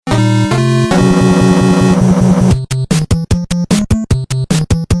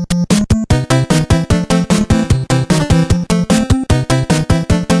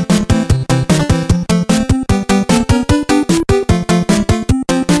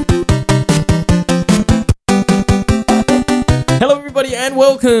and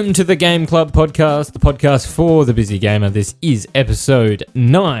welcome to the Game Club podcast, the podcast for the busy gamer. This is episode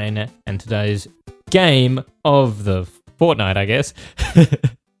 9, and today's game of the fortnight, I guess,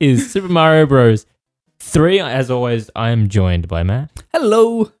 is Super Mario Bros. 3. As always, I am joined by Matt.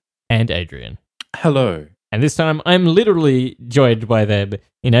 Hello. And Adrian. Hello. And this time, I'm literally joined by them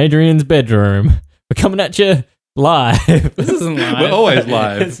in Adrian's bedroom. We're coming at you live. This isn't live. We're always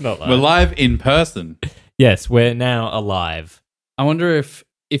live. It's not live. We're live in person. Yes, we're now alive. I wonder if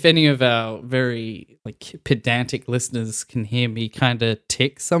any of our very pedantic listeners can hear me kind of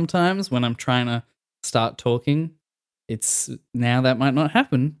tick sometimes when I'm trying to start talking. It's now that might not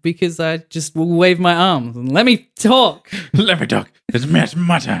happen because I just will wave my arms and let me talk. Let me talk. It's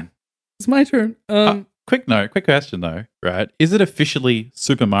my turn. It's my turn. Quick question though, right? Is it officially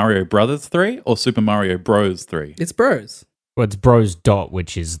Super Mario Brothers 3 or Super Mario Bros 3? It's Bros. Well, it's Bros Dot,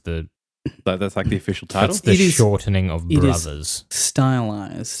 which is the That's like the official title. that's the It is- shortening of it is- Brothers.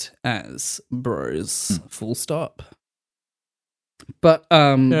 Stylized as Bros. Full stop. But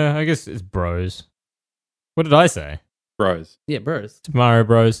Yeah, I guess it's Bros. What did I say? Bros. yeah, Bros. Super Mario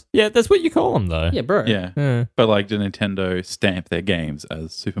Bros. Yeah, that's what you call them, though. Yeah, Bro. Yeah. Yeah. But like, did Nintendo stamp their games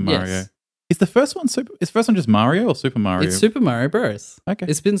as Super Mario? Yes. Is the first one just Mario or Super Mario? It's Super Mario Bros. Okay.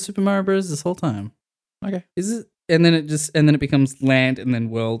 It's been Super Mario Bros. This whole time. Okay. Is it? And then it becomes Land, and then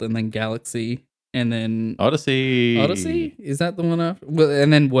World, and then Galaxy, and then Odyssey. Odyssey. Is that the one after? Well,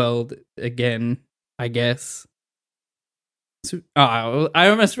 and then World again, I guess. I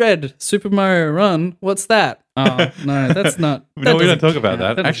almost read Super Mario Run. What's that? Oh no, that's not. No, we don't doesn't talk about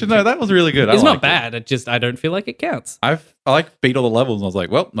count. that. That Actually, doesn't no, that was really good. It's I not liked bad. It just I don't feel like it counts. I beat all the levels and I was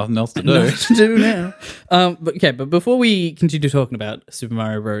like, well, nothing else to do. Nothing to do now. But before we continue talking about Super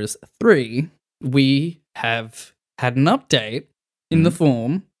Mario Bros. 3, we have had an update in the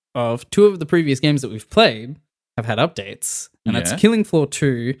form of 2 of the previous games that we've played have had updates, and that's Yeah. Killing Floor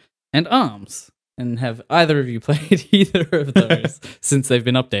 2 and ARMS. And have either of you played either of those since they've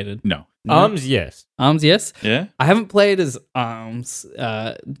been updated? No. No? Arms, yes. ARMS, yes. Yeah. I haven't played as ARMS.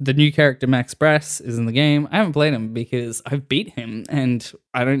 The new character Max Brass is in the game. I haven't played him because I've beat him and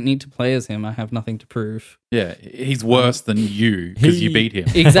I don't need to play as him. I have nothing to prove. Yeah. He's worse than you because you beat him.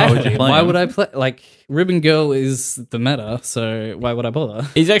 Exactly. play Why him? would I play? Like, Ribbon Girl is the meta, so why would I bother?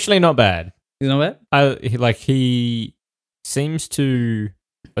 He's actually not bad. You know what? He seems to.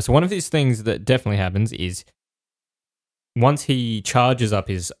 So one of these things that definitely happens is once he charges up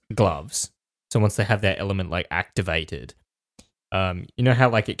his gloves. So once they have their element activated, you know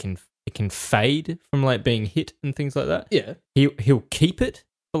how it can fade from being hit and things like that. Yeah. He'll keep it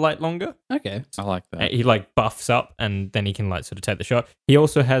for longer. Okay. I like that. He buffs up and then he can sort of take the shot. He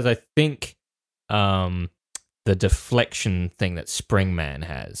also has, I think, the deflection thing that Springman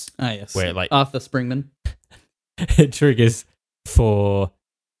has. Ah, yes. Where, Arthur Springman. It triggers for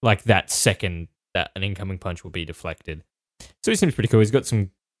that second that an incoming punch will be deflected. So he seems pretty cool. He's got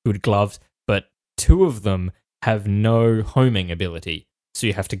some good gloves, but 2 of them have no homing ability, so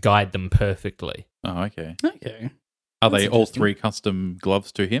you have to guide them perfectly. Oh, okay. Okay. Are That's they all interesting. 3 custom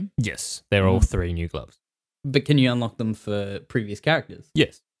gloves to him? Yes, they're all 3 new gloves. But can you unlock them for previous characters?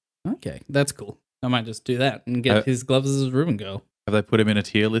 Yes. Okay. That's cool. I might just do that and get his gloves as Ribbon Girl. Have they put him in a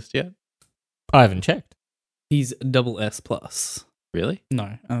tier list yet? I haven't checked. He's double S plus. Really?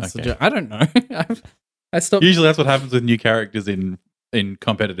 No, that's a Okay. joke. I don't know. I stopped. Usually that's what happens with new characters in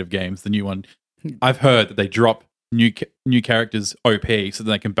competitive games. The new one, I've heard that they drop new characters OP so that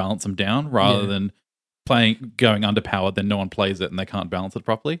they can balance them down rather Yeah. than going underpowered. Then no one plays it and they can't balance it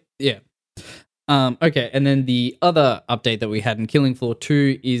properly. Yeah. Okay, and then the other update that we had in Killing Floor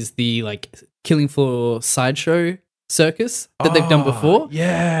 2 is the Killing Floor sideshow circus that they've done before.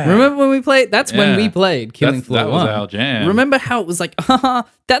 Yeah. Remember when we played? That's when we Yeah. played Killing Floor that 1. was our jam. Remember how it was haha,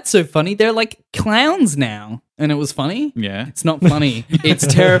 that's so funny. They're clowns now. And it was funny. Yeah. It's not funny. It's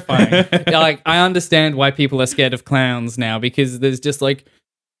terrifying. I understand why people are scared of clowns now because there's just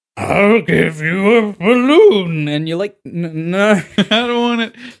I'll give you a balloon. And you're no. I don't want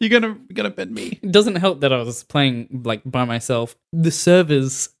it. You're gonna bend me. It doesn't help that I was playing by myself. The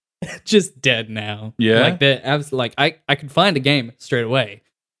server's just dead now. Yeah? They're I could find a game straight away,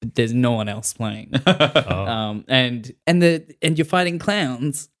 but there's no one else playing. Oh. And you're fighting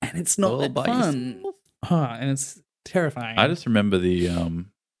clowns, and it's not All that by fun. yourself. And it's terrifying. I just remember the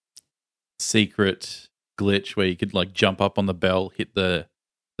secret glitch where you could jump up on the bell, hit the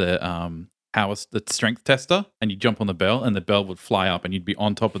strength tester, and you jump on the bell, and the bell would fly up, and you'd be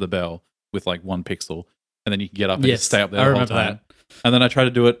on top of the bell with 1 pixel, and then you could get up and just stay up there I the whole remember time. that. And then I tried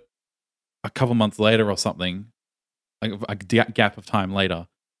to do it a couple months later or something, a gap of time later,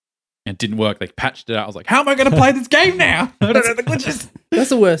 and it didn't work. They patched it out. I was like, how am I going to play this game now? I don't know the glitches. That's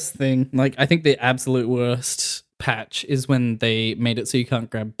the worst thing. Like, I think the absolute worst patch is when they made it so you can't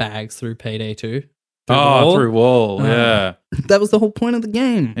grab bags through Payday 2. Through wall. Yeah. That was the whole point of the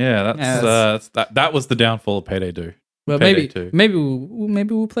game. Yeah, that was the downfall of Payday 2. Well, Payday 2. maybe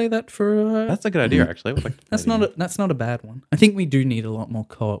we'll play that for. That's a good idea, actually. I would like to play That's not a bad one. I think we do need a lot more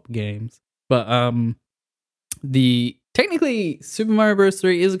co-op games. But technically Super Mario Bros.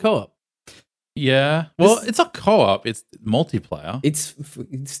 3 is a co-op. Yeah. Well, it's not co-op. It's multiplayer.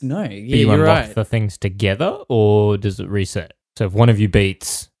 It's no. Do Yeah, you you're unlock right. the things together, or does it reset? So if one of you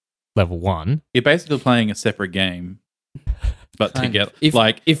beats level 1, You're basically playing a separate game, but Kind of. together. If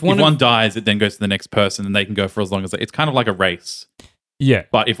If one one of- dies, it then goes to the next person, and they can go for as long as it's kind of like a race. yeah,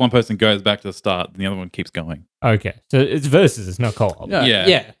 But if one person goes back to the start, then the other one keeps going. okay. So it's versus, it's not co-op.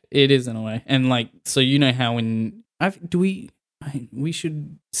 Yeah. it is in a way. And like, so you know how when we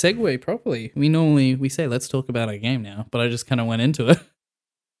should segue properly. We say let's talk about our game now, but I just kind of went into it.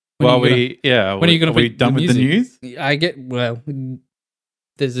 When are you when are you gonna are we put done the with the news?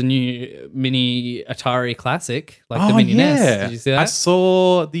 There's a new mini Atari Classic, like the mini NES. Did you see that? I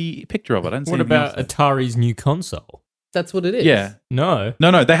saw the picture of it. I didn't see What anything about else. Atari's new console? That's what it is. Yeah. No.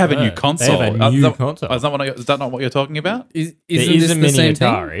 No, they have a No, new console. They have a new console. Is that not what you're talking about? Isn't There this is a the mini same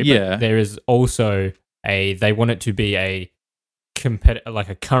Atari, but Yeah. there is also they want it to be a like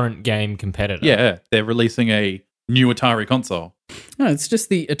a current game competitor. Yeah, they're releasing a new Atari console. thing? No, it's just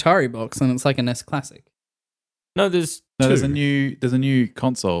the Atari box, and it's like a NES Classic. No, there's No, two. there's a new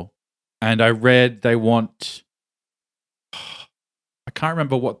console, and I read they want. I can't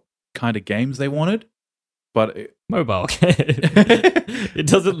remember what kind of games they wanted, but mobile game. It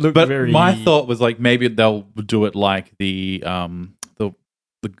doesn't look very. my thought was like maybe they'll do it like the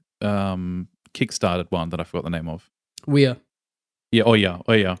Kickstarted one that I forgot the name of. We're Yeah, oh yeah.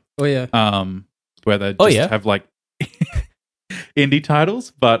 oh yeah. Where they just Oh, yeah. have like indie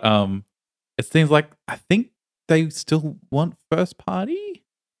titles, but it seems like I think they still want first party.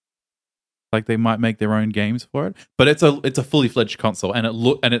 Like they might make their own games for it, but it's a fully fledged console,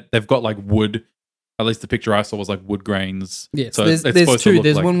 and they've got like wood. At least the picture I saw was like wood grains. Yes, so there's supposed to two. look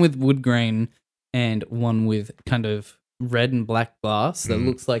There's like- one with wood grain and one with kind of red and black glass that Mm.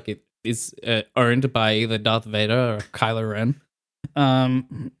 looks like it is owned by either Darth Vader or Kylo Ren.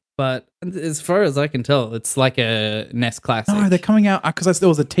 But as far as I can tell, it's like a NES Classic. No, they're coming out because there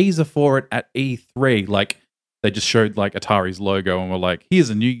was a teaser for it at E3. Like they just showed like Atari's logo and were like,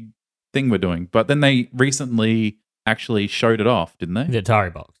 "Here's a new thing we're doing." But then they recently actually showed it off, didn't they? the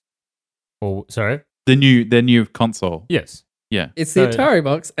Atari box. Or sorry, Their new console. yes. It's the So- Atari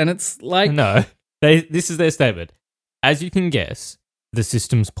box, and it's like No, this is their statement. As you can guess, the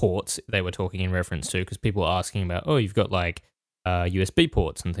system's ports they were talking in reference to, because people were asking about, oh, you've got like USB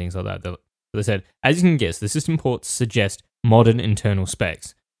ports and things like that. They said, as you can guess, the system ports suggest modern internal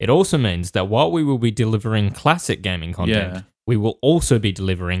specs. It also means that while we will be delivering classic gaming content, Yeah. we will also be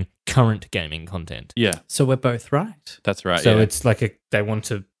delivering current gaming content. Yeah, So we're both right. that's right. So yeah. it's like they want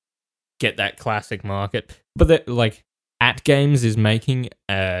to get that classic market, but like At Games is making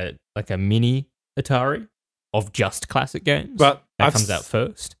like a mini Atari of just classic games. But that I've comes out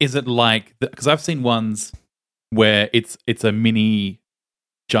first. Is it like because I've seen ones where it's a mini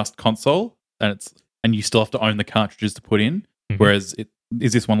just console and you still have to own the cartridges to put in, Mhm. whereas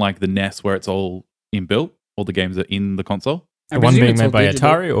is this one like the NES where it's all inbuilt, all the games are in the console? I The one presume being it's all made by digital.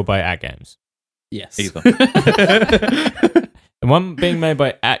 Atari or by At Games? Yes. Either. The one being made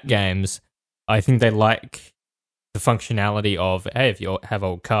by At Games, I think they like the functionality of, hey, if you have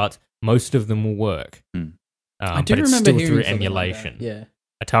old carts, most of them will work. Hmm. I do but it's remember still hearing through something like emulation. that. Yeah.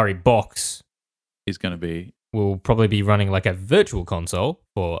 Atari Box Is going to be will probably be running like a virtual console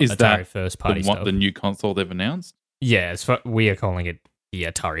for Is Atari that first party stuff. the new console they've announced? Yeah, we are calling it the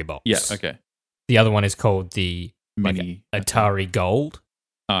Atari Box. Yeah, okay. The other one is called the like Mini Atari Gold,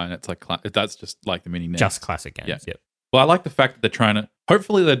 Oh, and it's like that's just like the mini NES. just classic games. Yeah. Yep. Well, I like the fact that they're trying to.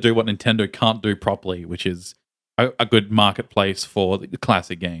 Hopefully, they do what Nintendo can't do properly, which is a good marketplace for the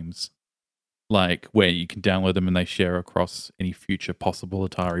classic games, like where you can download them and they share across any future possible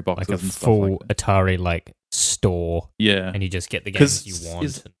Atari boxes Like a and stuff full like that. Atari like store, Yeah, and you just get the 'Cause games you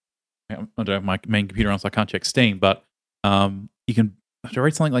want. I don't have my main computer on, so I can't check Steam. But you can. I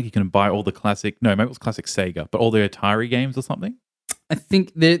read something like you can buy all the classic. No, maybe it was classic Sega, but all the Atari games or something. I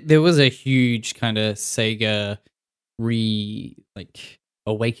think there was a huge kind of Sega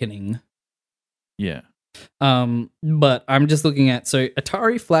awakening. Yeah. But I'm just looking at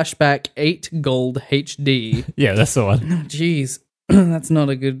Atari Flashback 8 Gold HD. Yeah, that's the one. Oh, jeez. That's not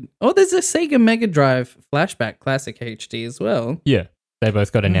a good. Oh, there's a Sega Mega Drive Flashback Classic HD as well. Yeah. They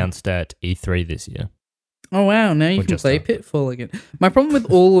both got announced at E3 this year. Oh wow! Now you Or can just play after. Pitfall again. My problem with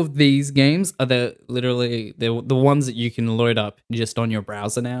all of these games are they're the ones that you can load up just on your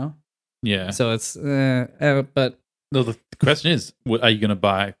browser now. Yeah. So it's but No, the question is, are you going to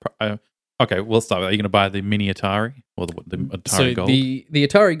buy? Okay, we'll start. Are you going to buy the mini Atari or the Atari so Gold the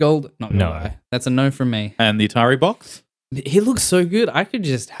Atari Gold, not gonna No. lie, that's a no from me. and the Atari box It looks so good. I could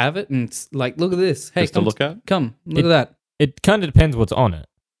just have it and like look at this. Hey, just to come look at? come look at that. It kind of depends what's on it,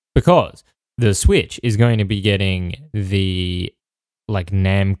 because the Switch is going to be getting the like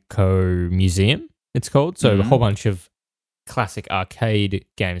Namco Museum, it's called. So a Mhm. whole bunch of classic arcade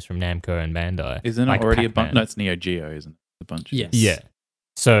games from Namco and Bandai. Isn't like it already a Pac-Man. bunch? No, it's Neo Geo, isn't it? A bunch. Yes. Yeah.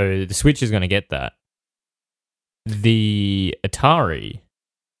 So the Switch is going to get that. The Atari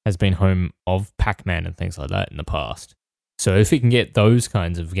has been home of Pac-Man and things like that in the past. So if we can get those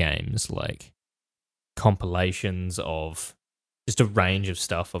kinds of games, like compilations of just a range of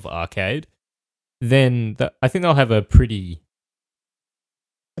stuff of arcade, then I think they'll have a pretty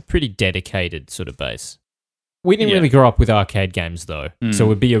dedicated sort of base. We didn't Yeah. really grow up with arcade games though, Mm. so it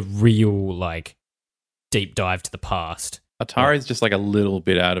would be a real like deep dive to the past. Atari is just like a little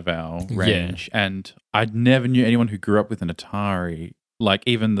bit out of our Yeah. range, and I never knew anyone who grew up with an Atari. Like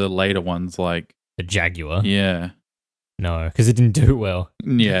even the later ones, like The Jaguar, yeah, no, because it didn't do well.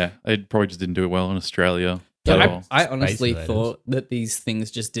 yeah, it probably just didn't do it well in Australia. Yeah, at all. I honestly Space Invaders. thought that these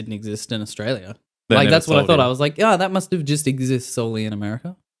things just didn't exist in Australia. They Like never that's what I sold thought. it. I was like, yeah, that must have just exist solely in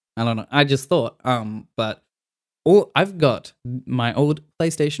America. I don't know. I just thought. But I've got my old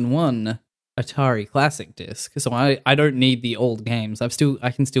PlayStation 1 Atari Classic disc, so I don't need the old games. I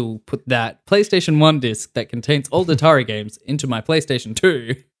can still put that PlayStation 1 disc that contains old Atari games into my PlayStation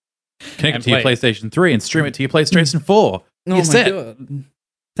 2. Connect and it to your play. PlayStation 3 and stream it to your PlayStation 4. Oh You're my set. god!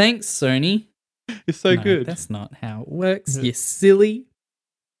 Thanks, Sony. It's so No, good. That's not how it works. Mhm. You silly.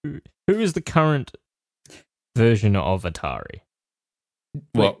 Who is the current version of Atari?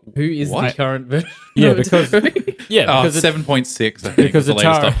 What? Who is the What? current version? Yeah, of because- Atari? Yeah, Oh, because 7.6, I think, because is the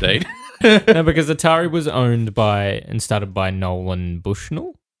latest Atari- update. no, because Atari was owned by and started by Nolan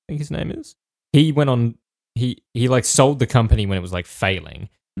Bushnell, I think his name is. He went on. He like sold the company when it was like failing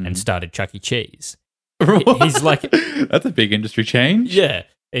and started Chuck E. Cheese. he's like- That's a big industry change. Yeah,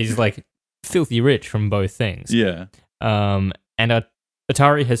 he's like filthy rich from both things. Yeah. And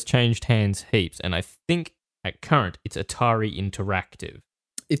Atari has changed hands heaps, and I think at current it's Atari Interactive.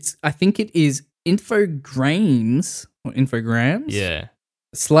 I think it is Infogrames or Infograms. Yeah,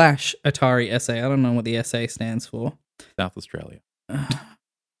 / Atari SA. I don't know what the SA stands for. South Australia.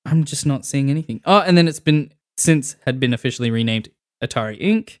 I'm just not seeing anything. Oh, and then had been officially renamed Atari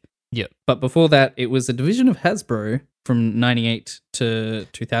Inc. Yep. But before that, it was a division of Hasbro from 98 to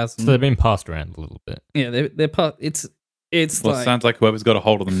 2000. so they've been passed around a little bit. Yeah, they're part. It's Well, it like sounds like whoever's got a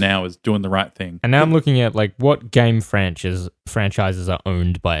hold of them now is doing the right thing. And now I'm looking at like what game franchises are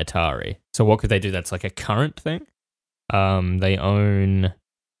owned by Atari. So what could they do that's like a current thing? They own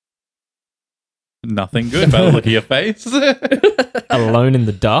Nothing good by the look of your face. Alone in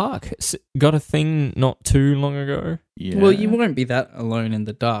the Dark. Got a thing not too long ago. Yeah. Well, you won't be that alone in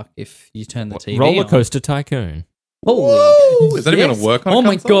the dark if you turn the TV Roller on. Coaster Tycoon. Holy! Whoa! Is that even yes. gonna work on a Oh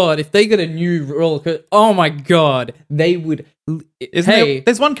my console? god! If they get a new roller coaster, oh my god, they would. Isn't hey,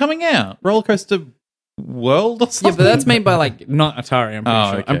 there's one coming out. Roller Coaster World or yeah, something? but that's made by like not Atari. I'm pretty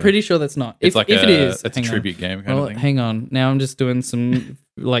Oh, sure. okay. I'm pretty sure that's not. It's like if it is, it's a hang on. tribute game kind Well, of thing. hang on. Now I'm just doing some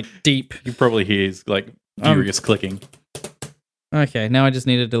like deep. You probably hear is like furious clicking. Okay, now I just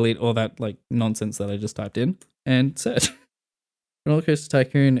need to delete all that like nonsense that I just typed in and search. Roller Coaster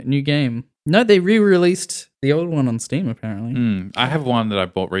Tycoon new game. No, they re-released the old one on Steam apparently. I have one that I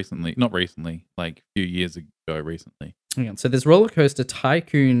bought recently. Not recently, like a few years ago recently. Hang on. So there's Roller Coaster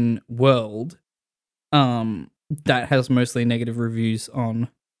Tycoon World, that has mostly negative reviews on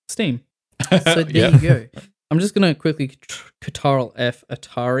Steam. So there Yeah. you go. I'm just gonna quickly Ctrl F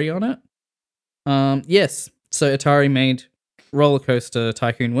Atari on it. Yes. So Atari made Roller Coaster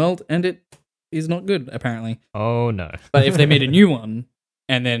Tycoon World, and it is not good apparently. Oh no. But if they made a new one,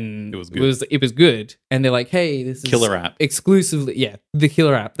 and then It was good. it was good, and they're like, hey, this is Killer app. exclusively, yeah, the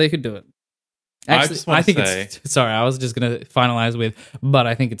killer app. They could do it. I Actually, just wanna I think say- it's sorry. I was just gonna finalize with, but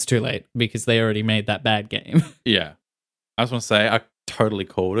I think it's too late because they already made that bad game. Yeah. I just want to say I totally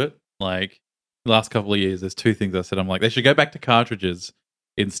called it. Like the last couple of years, there's two things I said. I'm like, they should go back to cartridges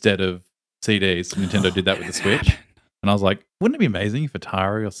instead of CDs. Nintendo did that with the Switch. And I was like, wouldn't it be amazing if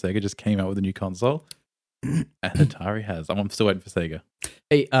Atari or Sega just came out with a new console? And Atari has. I'm still waiting for Sega.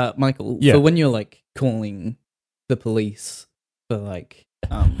 Hey, Michael, Yeah. for when you're like calling the police for like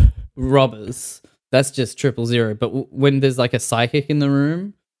robbers, That's just 000. But when there's like a psychic in the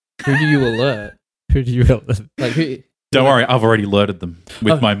room, who do you alert? Who do you help? Like who? Don't worry, I've already alerted them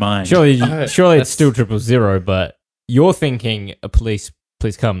with my mind. Surely that's- it's still 000, but you're thinking a police,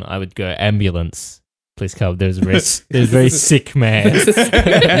 please come. I would go ambulance, please come. There's a very sick man.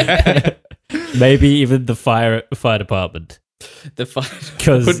 Maybe even the fire department. The fire.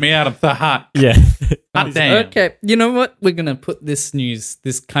 Because Put me out of the hut. yeah, Hot damn. Okay, you know what? We're gonna put this news,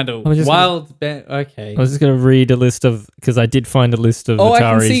 this kind of I was just wild. Okay. I was just gonna read a list of because I did find a list of Oh, I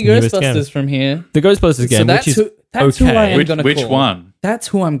Atari's can see newest Ghostbusters games. from here. The Ghostbusters game, So that's which is who I okay. am gonna Which call. one? That's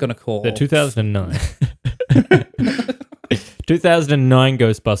who I'm gonna call. the 2009. 2009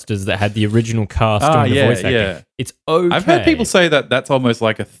 Ghostbusters that had the original cast Ah, and the yeah, voice acting. yeah. It's okay. I've heard people say that that's almost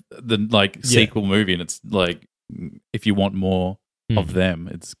like the Yeah. sequel movie, and it's like if you want more of them,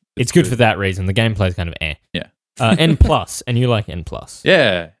 it's good for that reason. The gameplay's kind of eh. Yeah. N plus, and you like N plus.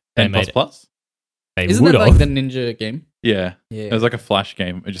 Yeah, They N made plus it. plus. They Isn't would that like have. the ninja game? Yeah, Yeah. it was like a flash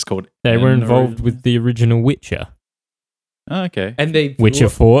game. It just called. They were N involved original. with the original Witcher. Oh, okay. And they Witcher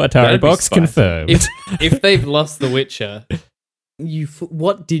 4 Atari That'd be box spicy. confirmed. if they've lost The Witcher,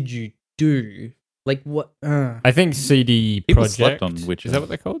 what did you do? Like what? I think CD People Projekt. slept on Witcher. Is that what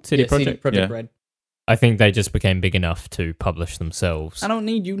they're called? CD Projekt. CD Projekt Yeah. Red. I think they just became big enough to publish themselves. I don't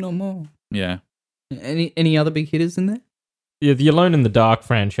need you no more. Yeah. Any other big hitters in there? Yeah, the Alone in the Dark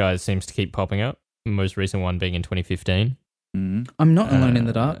franchise seems to keep popping up. The most recent one being in 2015. Mhm. I'm not alone in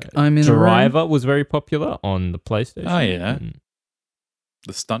the dark. I'm in a room. Driver was very popular on the PlayStation. Oh, yeah. Mm.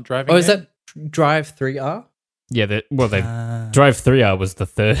 The stunt driving. Oh, is game? that Drive 3R? Yeah, they Ah. Drive 3R was the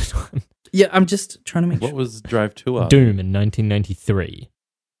third one. Yeah, I'm just trying to make What sure. was Drive 2R? Doom in 1993.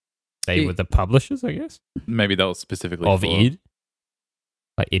 They It- were the publishers, I guess, Maybe that was specifically of for id.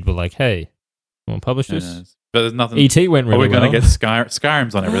 Like id were like, hey, want to publish Who this? knows? But there's nothing. ET went Are really we going to well. get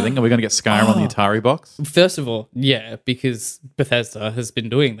Skyrim's on everything? Are we going to get Skyrim on the Atari box? First of all, yeah, because Bethesda has been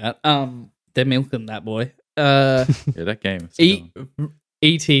doing that. They're milking that boy. Yeah, that game. is still-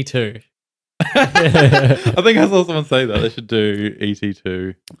 ET2. I think I saw someone say that they should do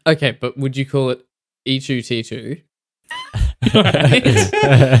ET2. Okay, but would you call it E2T2?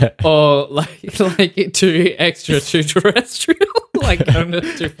 Or like it 2 extra 2 terrestrial? Like going to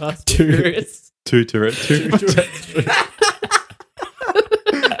 2 fast 2 furious? Two terrestrial.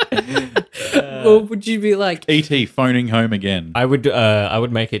 Or would you be like, ET phoning home again. I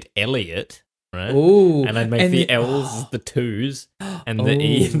would make it Elliot, right? ooh. And I'd make and the the- L's the 2s and the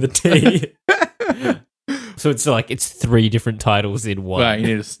E and the T. So it's like it's 3 different titles in one. Wow,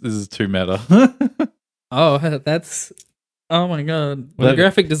 this is too meta. Oh, that's. Oh my god. The That-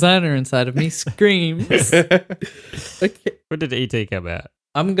 graphic designer inside of me screams. Okay. When did ET come out?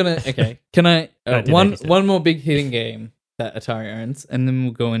 I'm gonna. Okay. Can I. One 1987. one more big hitting game that Atari owns, and then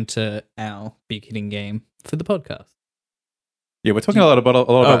we'll go into our big hitting game for the podcast. Yeah, we're talking a lot about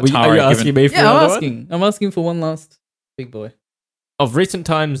Are you Atari. asking given- me for Yeah, I'm another one? asking. I'm asking for one last big boy. Of recent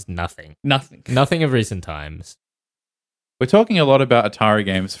times, nothing. Nothing. Nothing of recent times. We're talking a lot about Atari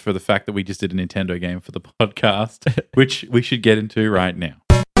games for the fact that we just did a Nintendo game for the podcast, which we should get into right now.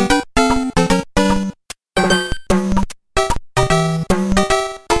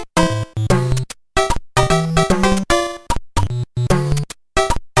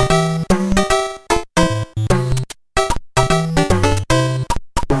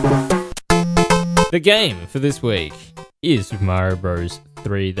 The game for this week is Super Mario Bros.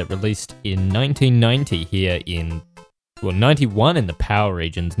 3 that released in 1990 here in, 91 in the Power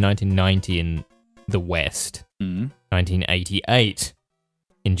regions, 1990 in the West, Mm. 1988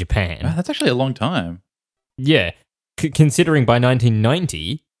 in Japan. Wow, that's actually a long time. Yeah, considering by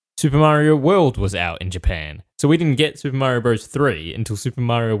 1990, Super Mario World was out in Japan. So we didn't get Super Mario Bros. 3 until Super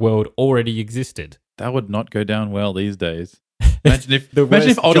Mario World already existed. That would not go down well these days. Imagine if, The imagine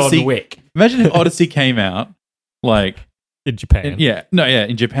if worst John Odyssey, Wick imagine if Odyssey came out like in Japan.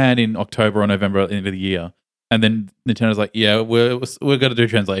 in Japan in October or November at the end of the year, and then Nintendo's like, yeah, we're going to do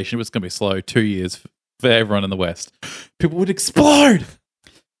translation. It's going to be slow, 2 years for everyone in the West. People would explode.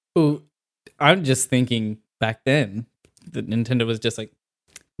 Well, I'm just thinking back then that Nintendo was just like,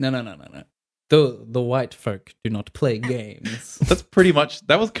 no. The white folk do not play games. That's pretty much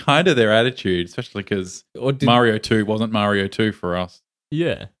that was kind of their attitude, especially because Or did, Mario 2 wasn't Mario 2 for us.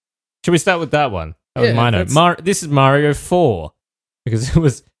 Yeah. Should we start with that one? That was Yeah, my note. that's- This is Mario 4 because it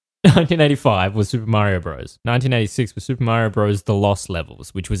was 1985 was Super Mario Bros. 1986 was Super Mario Bros. The Lost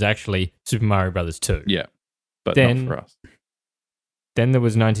Levels, which was actually Super Mario Bros. 2. Yeah, but Then- not for us. Then there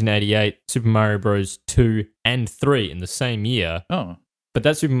was 1988 Super Mario Bros. 2 and 3 in the same year. Oh, But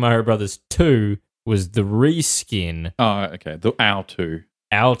that Super Mario Bros. 2 was the reskin okay. The OW 2.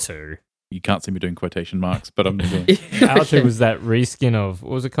 Our 2 You can't see me doing quotation marks, but I'm doing. Alto was that reskin of,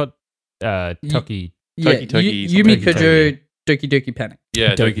 what was it called? Toki. Yeah, Toki, Yumi something. Kojo Doki Doki Panic.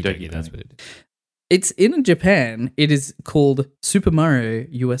 Yeah, Doki Doki Doki, Doki. that's what it is. It's in Japan. It is called Super Mario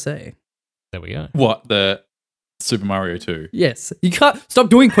USA. There we go. What, the Super Mario 2? Yes, you can't stop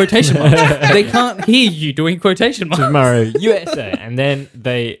doing quotation marks. They can't hear you doing quotation marks. Super Mario USA. And then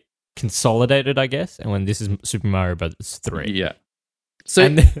they consolidated, I guess, and when this is Super Mario Bros. 3. Yeah. So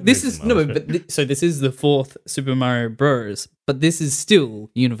And this there's is some no, other but so this is the fourth Super Mario Bros. But this is still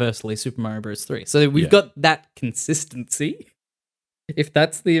universally Super Mario Bros. 3. So we've Yeah. got that consistency. If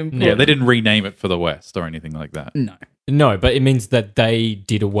that's the important, Yeah, they didn't rename it for the West or anything like that. No, No, but it means that they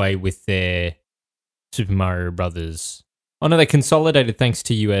did away with their Super Mario Brothers. Oh no, they consolidated thanks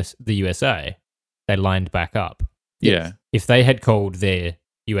to the USA. They lined back up. Yeah. If they had called their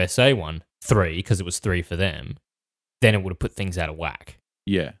USA one 3 because it was 3 for them, then it would have put things out of whack.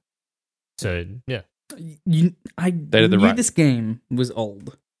 Yeah. So yeah, I did the knew right- this game was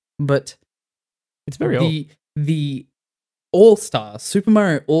old, but it's very old. the All Stars, Super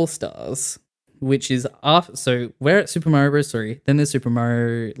Mario All Stars, which is after. So we're at Super Mario Bros. 3, then there's Super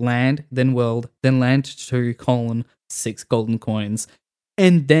Mario Land, then World, then Land 2, 6 golden coins,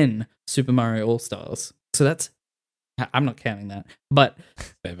 and then Super Mario All Stars. So that's, I'm not counting that, but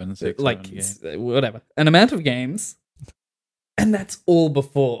 7, 6, like 7, it's, whatever, an amount of games, and that's all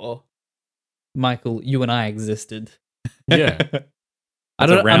before Michael, you and I existed. Yeah. I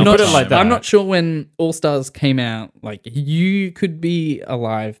That's don't. around I'm not. put it like that. I'm not sure when All Stars came out. Like you could be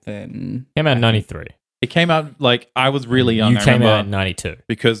alive then. Came out in 93. It came out like I was really young. You I came remember, out in 92.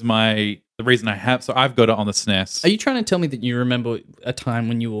 because the reason I have, so I've got it on the SNES. Are you trying to tell me that you remember a time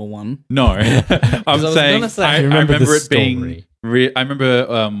when you were one? No, I'm was saying gonna say- I You remember remember the it being. story. I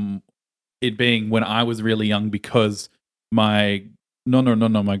remember it being when I was really young because my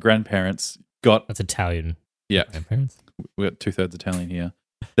my grandparents got That's Italian. Yeah. Grandparents. we got 2/3 Italian here.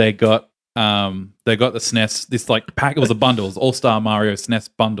 They got the SNES, this like pack. It was a bundle, it was All-Star Mario SNES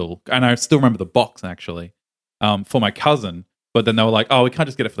bundle, and I still remember the box actually for my cousin. But then they were like, "Oh, we can't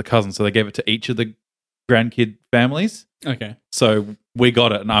just get it for the cousin," so they gave it to each of the grandkid families. Okay. So we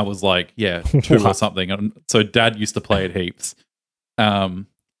got it, and I was like, "Yeah, 2 or Wow. something." And so Dad used to play it heaps.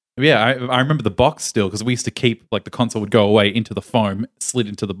 Yeah, I remember the box still because we used to keep like the console would go away into the foam, slid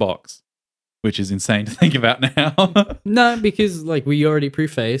into the box, which is insane to think about now. No, because like we already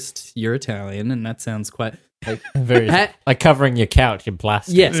prefaced you're Italian, and that sounds quite like. Very like covering your couch in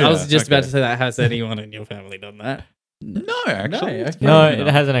plastic. Yes, I was Yeah, just about okay. to say that. Has anyone in your family done that? No, actually, okay. No, Maybe it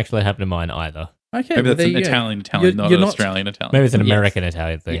not. hasn't actually happened to mine either. Okay, Maybe well, that's there an you go. Italian, You're- not you're an not- Australian Italian. Maybe it's an Yes. American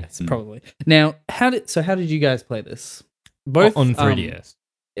Italian thing. Yes, probably. Now, how did you guys play this? Both On 3DS.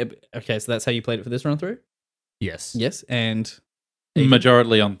 Okay, so that's how you played it for this run through. Yes. Yes, and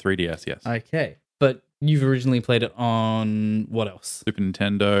Majority on 3DS, yes. okay, but you've originally played it on what else? Super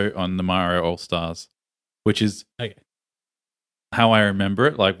Nintendo on the Mario All Stars, which is Okay. how I remember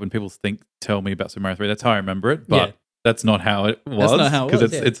it. Like when people tell me about Super Mario 3, that's how I remember it. But Yeah. that's not how it was. not how it because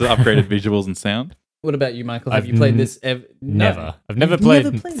was, it's yeah. it's the upgraded visuals and sound. What about you, Michael? Have I've you played n- this ever? Never. I've never You've played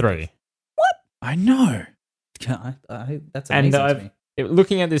never played 3. I know. That's And amazing to I've- me.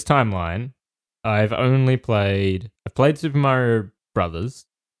 Looking at this timeline, I've played Super Mario Brothers,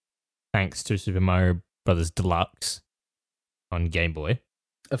 thanks to Super Mario Brothers Deluxe on Game Boy.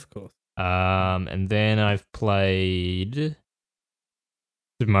 Of course. And then I've played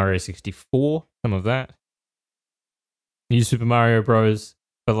Super Mario 64, some of that. New Super Mario Bros.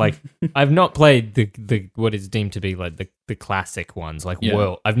 But like I've not played the what is deemed to be like the classic ones, like Yeah.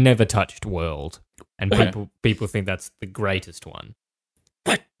 World. I've never touched World. And Okay. people think that's the greatest one.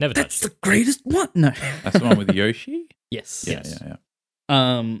 What? Never That's touched. the greatest one. No. That's the one with Yoshi? Yes. Yeah, Yes. yeah.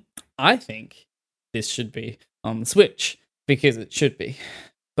 I think this should be on the Switch because it should be,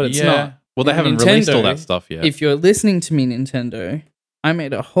 but it's Yeah. not. Well, they And haven't released all Nintendo, that stuff yet. If you're listening to me, Nintendo, I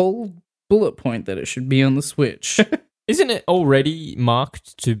made a whole bullet point that it should be on the Switch. Isn't it already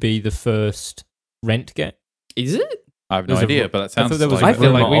marked to be the first rent game? Is it? I have no There's a idea, ru- but that I sounds thought there was like I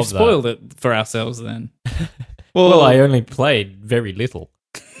feel like rumor we've of that. spoiled it for ourselves then. Well, I only played very little.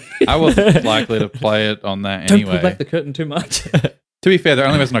 I wasn't likely to play it on that Don't anyway. pull back the curtain too much. To be fair, the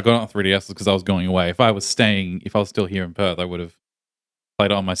only reason I got it on 3DS is because I was going away. If I was still here in Perth, I would have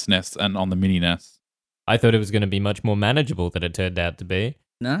played it on my SNES and on the mini NES. I thought it was going to be much more manageable than it turned out to be.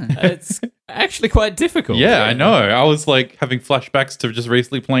 No. It's actually quite difficult. Yeah, I know. I was like having flashbacks to just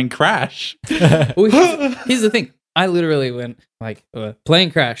recently playing Crash. Well, here's the thing. I literally went like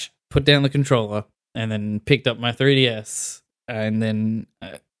playing Crash, put down the controller, and then picked up my 3DS, and then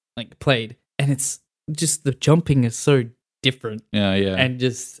like played. And it's just the jumping is so different, Yeah, yeah. and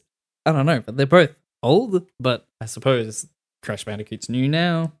just I don't know, but they're both old. But I suppose Crash Bandicoot's new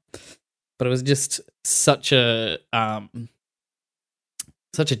now. But it was just such a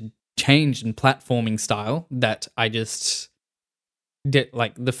change in platforming style that I just did.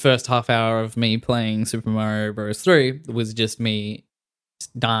 Like the first half hour of me playing Super Mario Bros. 3 was just me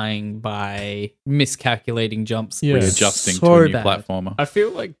dying by miscalculating jumps. Yeah. Readjusting So to a new bad. platformer. I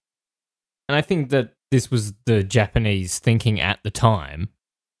feel like, and I think that this was the Japanese thinking at the time,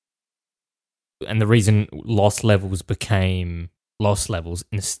 and the reason Lost Levels became Lost Levels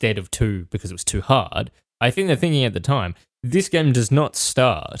instead of 2 because it was too hard. I think they're thinking at the time, this game does not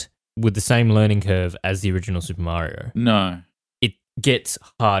start with the same learning curve as the original Super Mario. No. It gets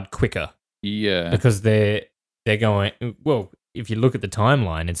hard quicker Yeah. because they're going, well, if you look at the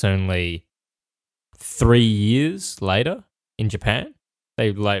timeline, it's only 3 years later in Japan.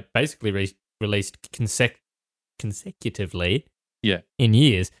 They like basically released consecutively in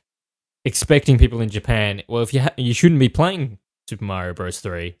years, expecting people in Japan, well, if you shouldn't be playing Super Mario Bros.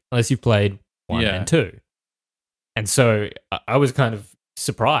 3 unless you've played 1 and 2. And so I was kind of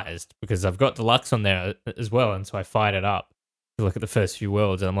surprised because I've got Deluxe on there as well, and so I fired it up to look at the first few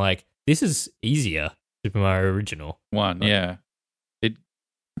worlds, and I'm like, this is easier, Super Mario Original. 1, yeah.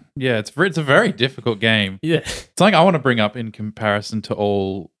 It's a very difficult game. Yeah. Something I want to bring up in comparison to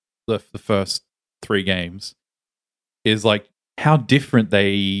all the first 3 games is like how different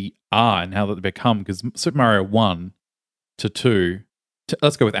they are and how they become. Because Super Mario 1 to 2,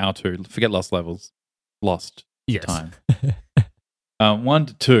 let's go with our 2. Forget Lost Levels, Lost Yes. Time. 1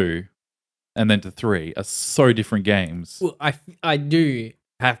 to 2, and then to 3 are so different games. Well, I do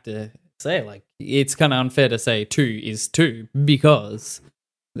have to say, like, it's kind of unfair to say 2 is 2 because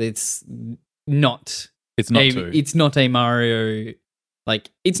it's not. It's not 2. It's not a Mario. Like,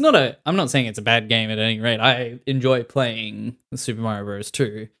 it's not a. I'm not saying it's a bad game at any rate. I enjoy playing Super Mario Bros.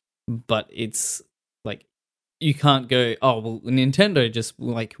 2, but it's like you can't go. Oh well, Nintendo just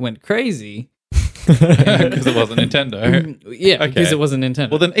like went crazy Because it wasn't Nintendo. Yeah, because Okay. it wasn't Nintendo.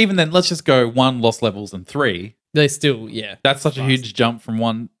 Well, then even then, let's just go 1 Lost Levels and 3. they still, yeah. That's such a Fast. huge jump from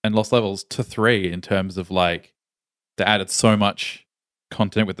 1 and Lost Levels to 3 in terms of like they added so much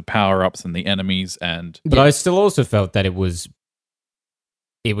content with the power ups and the enemies and But I still also felt that it was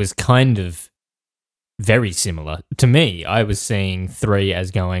kind of very similar. To me, I was seeing 3 as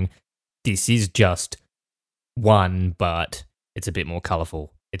going, this is just 1, but it's a bit more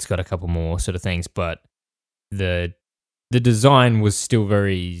colourful. It's got a couple more sort of things, but the design was still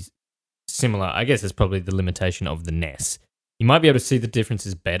very similar. I guess it's probably the limitation of the NES. You might be able to see the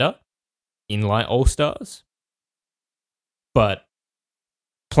differences better in like All Stars, but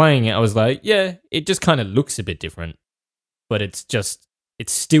playing it, I was like, yeah, it just kind of looks a bit different, but it's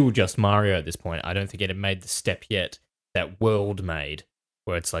still just Mario at this point. I don't think it had made the step yet that World made,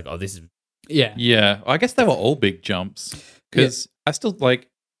 where it's like, oh, this is Yeah. yeah, I guess they were all big jumps because I still like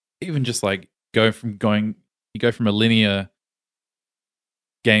even just like you go from a linear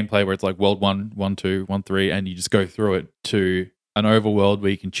gameplay where it's like world 1, 1, 2, 1, 3, and you just go through it to an overworld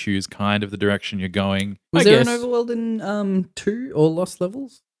where you can choose kind of the direction you're going. Was I there an guess. overworld in 2 or Lost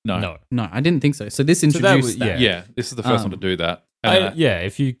Levels? No. No, I didn't think so. So this that introduced was- that. Yeah, this is the first one to do that. yeah,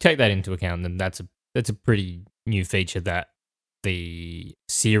 if you take that into account, then that's a pretty new feature that the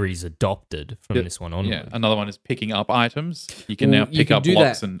series adopted from Yeah, this one onward. Yeah, another one is picking up items. You can Well, now you pick can up do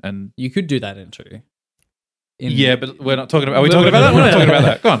blocks that. and You could do that in 2. yeah, but we're not talking about. Are we talking about that? We're not talking about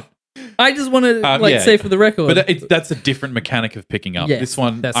that. Go on. I just want to Yeah. say for the record. But that's a different mechanic of picking up. Yes, This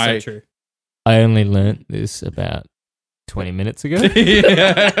one, that's I so true. I only learnt this about 20 minutes ago.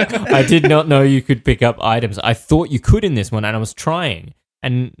 yeah. I did not know you could pick up items. I thought you could in this one, and I was trying,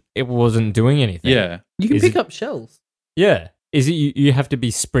 and it wasn't doing anything. Yeah. You can Is pick it- up shells. Yeah. Is it you have to be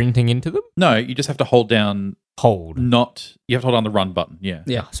sprinting into them? No, you just have to hold down. Hold. You have to hold down the run button. Yeah.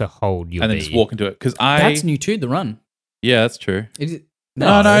 Yeah. So hold your And then B. just walk into it. Because That's new too, the run. Yeah, that's true. Is it,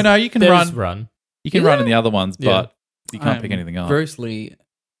 No. You can There's run. You can run in the other ones, Yeah. but you can't I'm pick anything up. Grossly,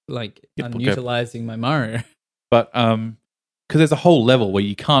 like, Yeah, okay. unutilizing my Mario. But because there's a whole level where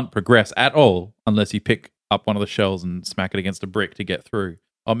you can't progress at all unless you pick up one of the shells and smack it against a brick to get through.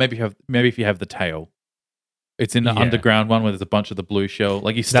 Or maybe if you have the tail. It's in the Yeah. underground one where there's a bunch of the blue shell.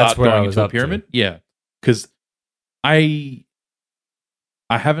 Like you start That's where I going was into a up to. pyramid. Yeah, because I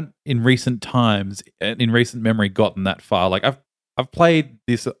haven't in recent times, in recent memory, gotten that far. Like I've played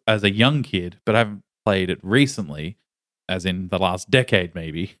this as a young kid, but I haven't played it recently, as in the last decade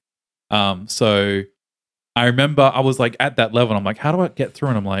maybe. So I remember I was like at that level and I'm like, how do I get through?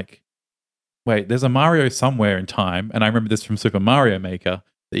 And I'm like, wait, there's a Mario somewhere in time. And I remember this from Super Mario Maker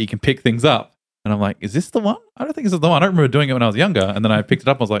that you can pick things up. And I'm like, is this the one? I don't think this is the one. I don't remember doing it when I was younger. And then I picked it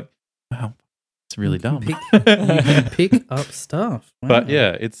up and I was like, Wow, it's really You dumb. can pick up stuff. But Wow.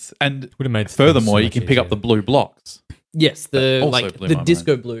 yeah, it's and Would have made things furthermore, so you much can pick up easier. the blue blocks. Yes, That the also like blew the my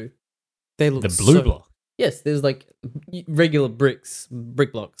disco blue. They look the blue so- block. Yes, there's like regular brick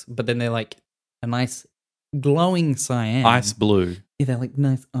blocks, but then they're like a nice glowing cyan. Ice blue. Yeah, they're like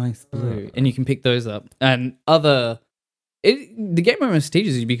nice ice blue, and you can pick those up. And the game almost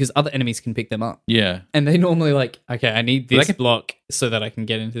teaches you because other enemies can pick them up, Yeah. and they normally like, okay, I need But they this can- block so that I can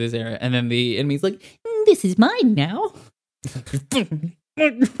get into this area, and then the enemy's like, this is mine now.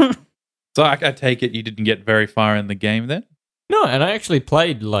 So I take it you didn't get very far in the game then? No, and I actually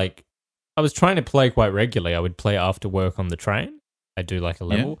played I was trying to play quite regularly. I would play after work on the train. I do like a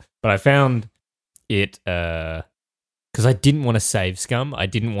level, but I found it because I didn't want to save scum. I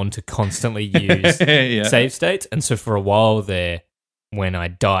didn't want to constantly use Yeah. save states, and so for a while there, when I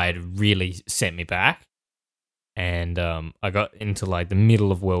died, it really sent me back. And I got into like the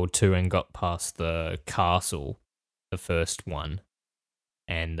middle of World 2 and got past the castle, the first one,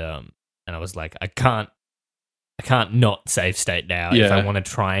 and I was like, I can't not save state now if I Yeah. want to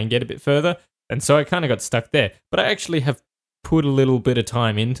try and get a bit further. And so I kind of got stuck there. But I actually have put a little bit of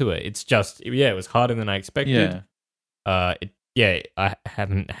time into it. It's just, it was harder than I expected. Yeah. I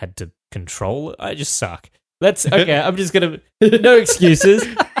haven't had to control it. I just suck. That's okay. I'm just gonna no excuses.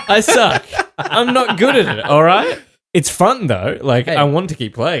 I suck. I'm not good at it. All right. It's fun though. Like Hey. I want to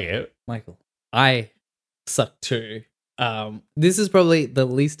keep playing it. Michael, I suck too. This is probably the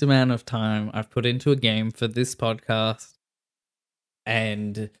least amount of time I've put into a game for this podcast,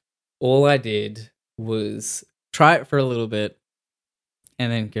 and all I did was try it for a little bit,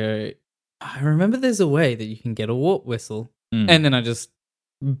 and then go. I remember there's a way that you can get a warp whistle, Mm. and then I just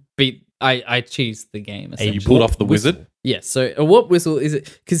beat. I cheesed the game. you Essentially. pulled off the wizard? Yes. So a warp whistle is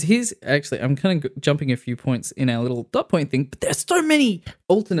it? Because here's actually, I'm kind of jumping a few points in our little dot point thing, but there's so many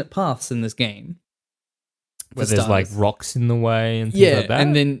alternate paths in this game. Where for there's like starters. rocks in the way and things Yeah, like that.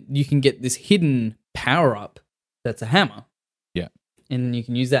 and then you can get this hidden power up that's a hammer. Yeah. And then you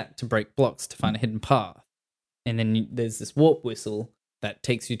can use that to break blocks to find a hidden path. And then there's this warp whistle that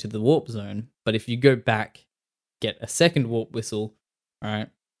takes you to the warp zone. But if you go back, get a second warp whistle, right,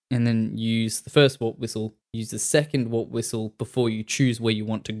 and then use the first warp whistle, use the second warp whistle before you choose where you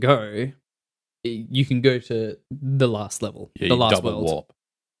want to go, you can go to the last level, Yeah, the you last double world. warp.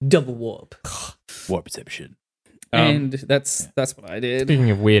 Double warp. Warp perception. And that's what I did. Speaking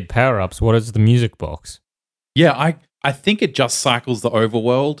of weird power ups, what is the music box? Yeah, I think it just cycles the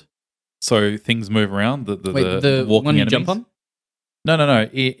overworld, so things move around. The walking one you enemies. jump on? No.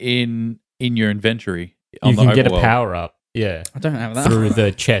 In your inventory, on You the can get a overworld. power up. Yeah. I don't have that. Through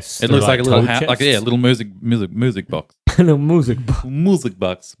the chest. It through, looks like a little toad little music box. little music box. Music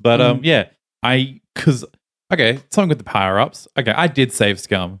box. But something with the power ups. Okay, I did save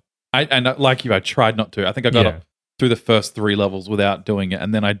scum. Like you, I tried not to. I think I got up through the first 3 levels without doing it,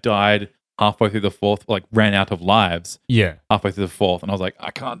 and then I died halfway through the 4th. Like ran out of lives Yeah. halfway through the 4th, and I was like,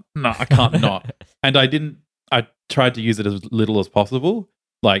 I can't not. And I didn't. I tried to use it as little as possible.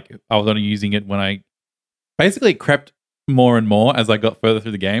 Like I was only using it when I basically crept more and more as I got further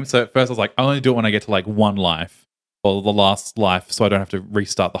through the game. So at first I was like, I only do it when I get to like 1 life or the last life, so I don't have to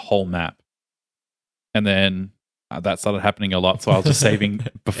restart the whole map. And then that started happening a lot. So I was just saving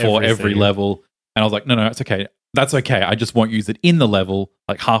before every second. level, and I was like, no, it's okay. That's okay. I just won't use it in the level,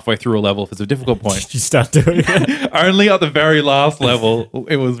 like halfway through a level if it's a difficult point. You start doing it. Only at the very last level,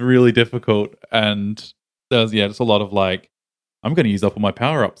 it was really difficult. And there was, just a lot of like, I'm going to use up all my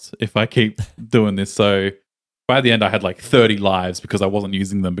power ups if I keep doing this. So by the end, I had like 30 lives because I wasn't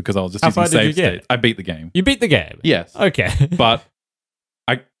using them because I was just How using far did you save get? states. I beat the game. You beat the game. Yes. Okay. But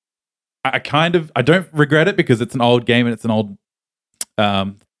I don't regret it because it's an old game and it's an old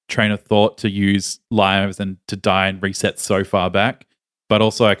train of thought to use lives and to die and reset so far back. But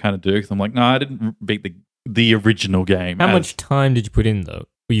also I kind of do because I'm like, no, I didn't beat the original game. How much time did you put in though?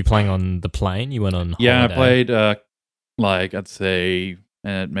 Were you playing on the plane? You went on Yeah, holiday? I played like I'd say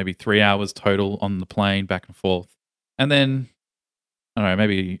maybe 3 hours total on the plane back and forth. And then I don't know,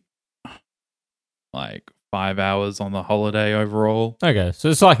 maybe like 5 hours on the holiday overall. Okay, so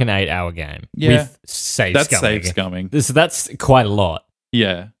it's like an 8-hour game. Yeah. With save That's scumming. save scumming. So that's quite a lot.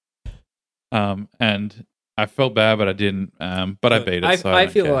 Yeah. And I felt bad, but I didn't. But I beat it. I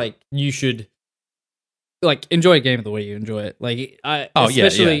don't feel care. like you should like enjoy a game the way you enjoy it. Like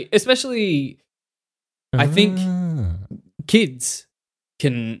especially I think Ah. kids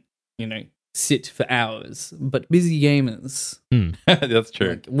can, sit for hours, but busy gamers, That's true.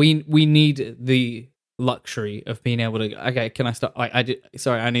 like, we need the luxury of being able to. Okay, can I stop? I did.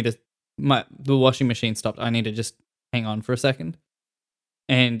 Sorry, I need to. The washing machine stopped. I need to just hang on for a second.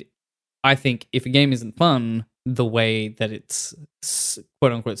 And I think if a game isn't fun the way that it's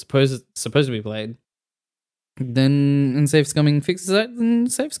quote unquote supposed to be played, then and Safe Scumming fixes that, then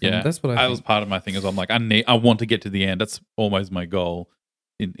Safe Scum. Yeah, That's what I that think. was part of my thing. Is I'm like, I want to get to the end. That's almost my goal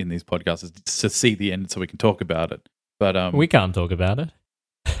in these podcasts, is to see the end so we can talk about it. But We can't talk about it.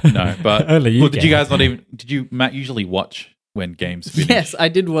 no, but Only you well, did you can. guys not even? Did you, Matt, usually watch when games finish? Yes, I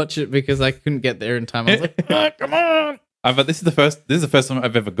did watch it because I couldn't get there in time. I was like, Come on! But this is the first time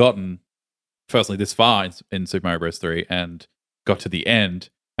I've ever gotten, personally, this far in Super Mario Bros. 3 and got to the end.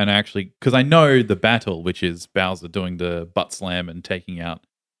 And actually, because I know the battle, which is Bowser doing the butt slam and taking out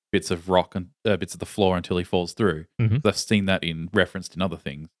bits of rock and bits of the floor until he falls through. Mhm. I've seen that referenced in other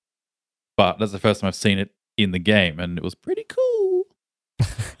things. But that's the first time I've seen it in the game, and it was pretty cool.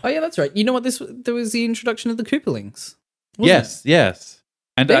 oh yeah, that's right. You know what? There was the introduction of the Koopalings. Yes.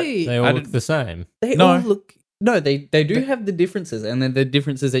 And They all I look didn't- the same. They No. all look. No, they do have the differences, and then the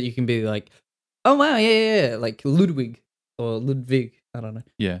differences that you can be like, oh wow, yeah. Like Ludwig or Ludwig, I don't know,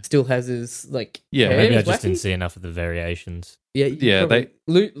 yeah. still has his like. Yeah, hair Maybe I is just wacky. didn't see enough of the variations. Yeah, Yeah,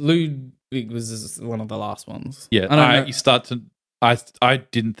 Ludwig was one of the last ones. Yeah, I don't know. you start to. I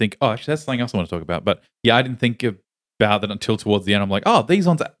didn't think. Oh, actually, that's something else I want to talk about. But yeah, I didn't think about that until towards the end. I'm like, oh, these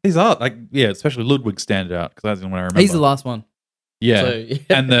are like, yeah, especially Ludwig stand out because that's the one I remember. He's the last one. Yeah, So, yeah.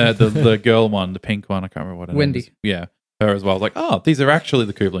 and the girl one, the pink one, I can't remember what her name Wendy. is. Yeah, her as well. I was like, oh, these are actually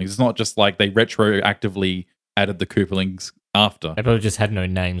the Koopalings. It's not just like they retroactively added the Koopalings after. They probably just had no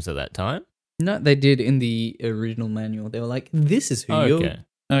names at that time. No, they did in the original manual. They were like, "This is who Okay.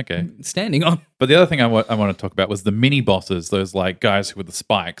 Okay, you're standing on." but the other thing I want to talk about was the mini bosses. Those like guys who with the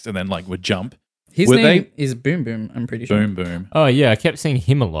spikes and then like would jump. His Were name they- is Boom Boom. I'm pretty sure. Boom, boom. Oh yeah, I kept seeing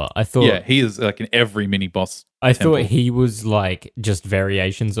him a lot. I thought Yeah, he is like in every mini boss. I thought temple. he was like just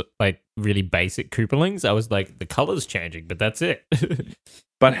variations of like really basic Koopalings. I was like, the color's changing, but that's it.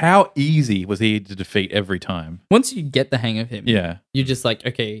 But how easy was he to defeat every time? Once you get the hang of him, Yeah, you're just like,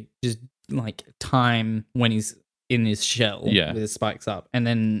 okay, just like time when he's in his shell, Yeah. with his spikes up, and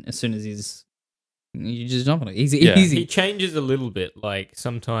then as soon as you just jump on it, easy, Yeah. He easy. changes a little bit. Like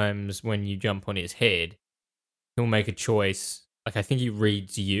sometimes when you jump on his head, he'll make a choice. Like I think he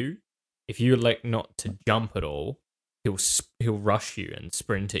reads you. If you elect not to jump at all, he'll rush you and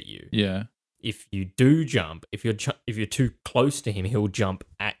sprint at you. yeah. If you do jump, if you're too close to him, he'll jump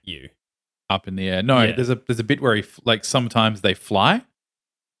at you. Up in the air. No, Yeah. there's a bit where like sometimes they fly,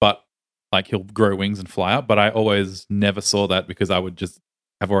 but like he'll grow wings and fly up. But I always never saw that because I would just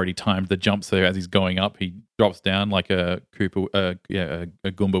have already timed the jump. So as he's going up, he drops down like a Koopa,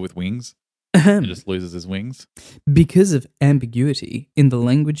 a Goomba with wings, and just loses his wings. Because of ambiguity in the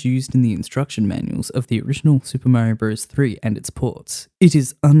language used in the instruction manuals of the original Super Mario Bros. 3 and its ports, it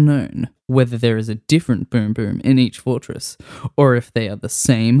is unknown whether there is a different Boom Boom in each fortress, or if they are the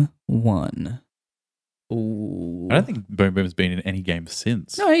same one. Ooh. I don't think Boom Boom's been in any game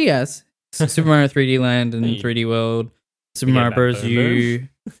since. No, he has. Super Mario 3D Land and Hey. 3D World, Super Forget Mario about Bros. Boom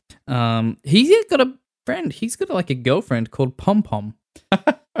U. He's got a friend. He's got like a girlfriend called Pom Pom.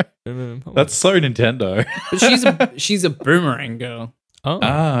 That's so Nintendo. But she's a boomerang girl.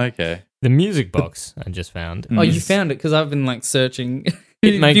 oh, Okay. the music box I just found. Oh, you is- found it because I've been like searching.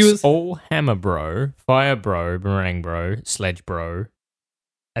 It makes Viewers- all Hammer Bro, Fire Bro, Boomerang Bro, Sledge Bro,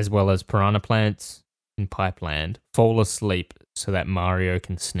 as well as Piranha Plants in Pipeland fall asleep so that Mario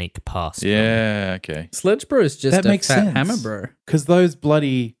can sneak past them. Yeah. Okay. Sledge Bro is just That a makes fat sense. hammer bro. Because those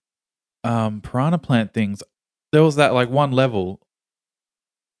bloody piranha plant things, there was that like one level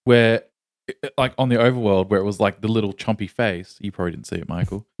where like on the overworld where it was like the little chompy face. You probably didn't see it,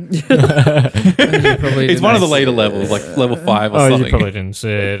 Michael. Probably It's one of the didn't later see levels, it. like level 5 or Oh, something. you probably didn't see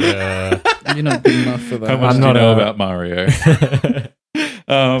it. You're not good enough for that. How much I'm do you not know a- about Mario?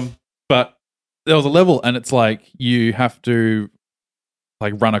 But there was a level and it's like you have to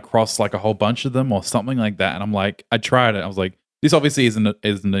like run across like a whole bunch of them or something like that. And I'm like, I tried it. I was like, this obviously isn't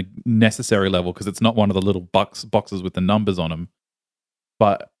a necessary level because it's not one of the little boxes with the numbers on them.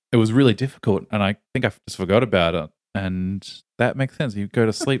 But it was really difficult, and I think I just forgot about it. And that makes sense. You go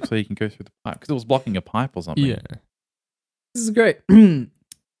to sleep so you can go through the pipe because it was blocking a pipe or something. yeah. This is great.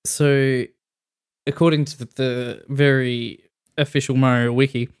 So, according to the very official Mario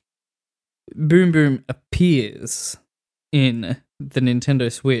Wiki, Boom Boom appears in the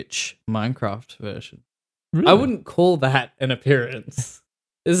Nintendo Switch Minecraft version. Really? I wouldn't call that an appearance.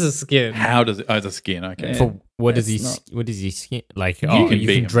 This is a skin. How does it? Oh, it's a skin. Okay. Yeah. For what does he? It's not- What does he skin? Like, You oh, can you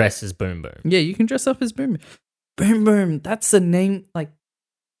be can him. dress as Boom Boom. Yeah, you can dress up as Boom Boom. Boom Boom, that's the name. Like,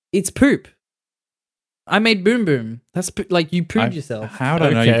 it's poop. I made Boom Boom. That's like you proved yourself. How do I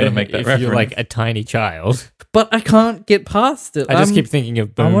know you're going to make that if reference? you're like a tiny child. But I can't get past it. I just keep thinking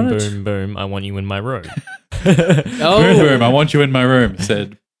of boom, wanna boom, boom. I want you in my room. Oh, Boom, boom, I want you in my room,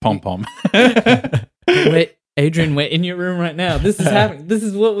 said Pom Pom. wait, Adrian, we're in your room right now. This is happening. This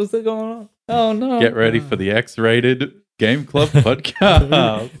is what was going on. Oh no! Get ready for the X-rated Game Club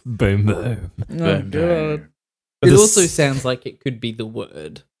podcast. boom, boom. Oh Boom, god! boom. But It this- also sounds like it could be the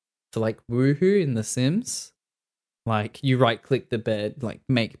word for like woohoo in The Sims. Like you right click the bed, like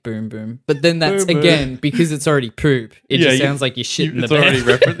make boom boom. But then that's Boom, boom. again because it's already poop. It Yeah, just you- sounds like you're shit in the It's bed. already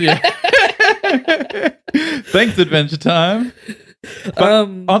referenced. Yeah. Thanks, Adventure Time.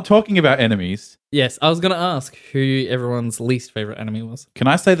 I'm talking about enemies. Yes, I was gonna ask who everyone's least favorite enemy was. Can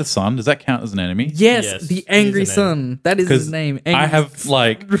I say the sun? Does that count as an enemy? Yes, Yes, the he is angry an sun. That is his 'Cause name. I Angry have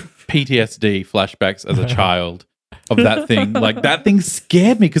like PTSD flashbacks as a child of that thing. Like that thing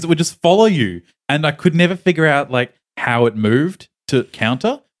scared me because it would just follow you, and I could never figure out like how it moved to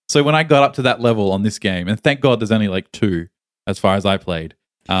counter. So when I got up to that level on this game, and thank God there's only like 2 as far as I played,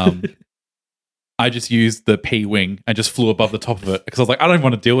 I just used the P wing and just flew above the top of it because I was like, I don't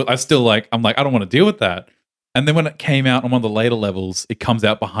want to deal with. I don't want to deal with that. And then when it came out on one of the later levels, it comes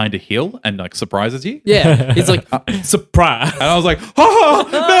out behind a hill and like surprises you. Yeah, it's like surprise. And I was like, oh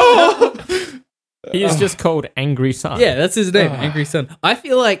no! He is just called Angry Sun. Yeah, that's his name, Angry Sun. I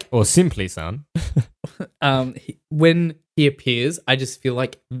feel like Or simply Sun. when he appears, I just feel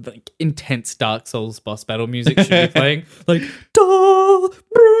like intense Dark Souls boss battle music should be playing, like da,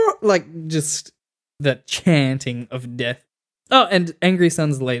 brr, like just the chanting of death. Oh, and Angry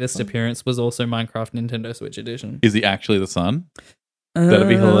Sun's latest appearance was also Minecraft Nintendo Switch Edition. Is he actually the sun? That'd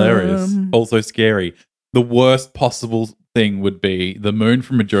be hilarious. Also scary. The worst possible thing would be the moon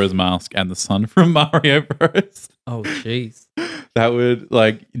from Majora's Mask and the sun from Mario Bros. Oh, jeez. That would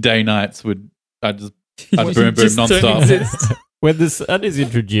like day nights would I'd boom boom Just don't nonstop. exist. When the sun is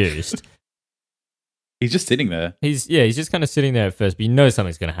introduced, He's just sitting there. he's just kind of sitting there at first, but you know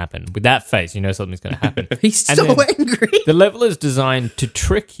something's going to happen. With that face, you know something's going to happen. He's And so then- angry. The level is designed to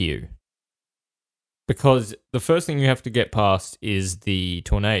trick you because the first thing you have to get past is the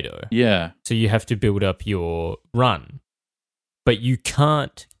tornado. Yeah. So you have to build up your run, but you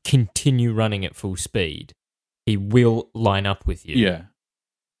can't continue running at full speed. He will line up with you. Yeah.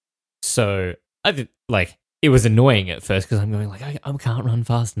 So I did, like, it was annoying at first because I'm going like, I can't run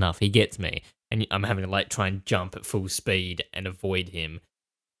fast enough. He gets me, and I'm having to like try and jump at full speed and avoid him.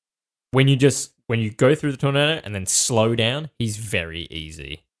 When you go through the tornado and then slow down, he's very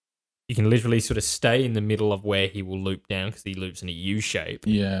easy. You can literally sort of stay in the middle of where he will loop down because he loops in a U shape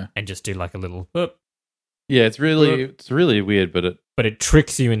Yeah. and just do like a little whoop. Yeah, it's really weird, but But it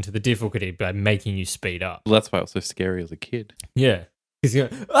tricks you into the difficulty by making you speed up. that's why it was so scary as a kid. Yeah. Because you're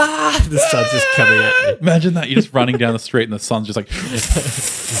the sun's just coming at you. Imagine that. You're just running down the street and the sun's just like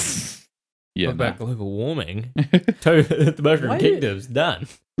yeah. What about nah. global warming? The Mushroom Why Kingdom's done.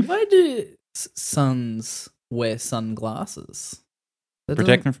 Why do suns wear sunglasses? That Protect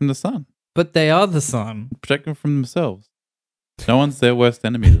doesn't- them from the sun. But they are the sun. Protect them from themselves. No one's their worst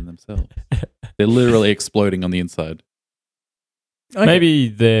enemy than themselves. They're literally exploding on the inside. Okay. Maybe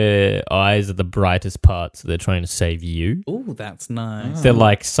their eyes are the brightest parts, so they're trying to save you. Oh, that's nice. Oh. They're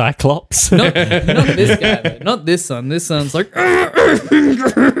like Cyclops. Not this guy, though. Not this sun. This sun's like.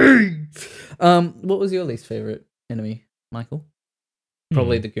 What was your least favorite enemy, Michael?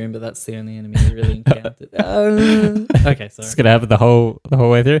 Probably the Goomba. That's the only enemy you really encountered. Okay, It's sorry. gonna happen the whole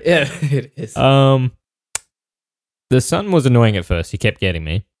way through. Yeah, it is. The sun was annoying at first. He kept getting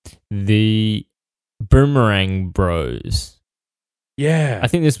me. The Boomerang Bros. Yeah. I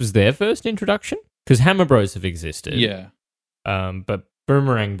think this was their first introduction because Hammer Bros have existed. Yeah. But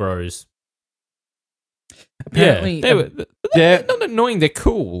Boomerang Bros. Apparently, yeah, they're not annoying. They're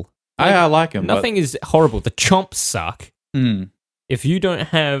cool. I like him. Nothing is horrible. The chomps suck. If you don't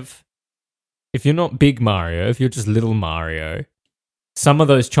have, if you're not big Mario, if you're just little Mario, some of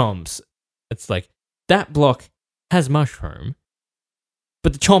those chomps, it's like that block has mushroom,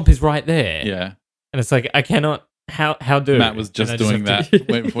 but the chomp is right there. Yeah. And it's like, I cannot, how do Matt was just And I doing have that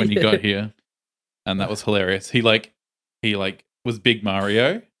to- when you got here. And that was hilarious. He was big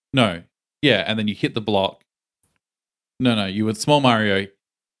Mario. No. Yeah, and then you hit the block. No, you were small Mario,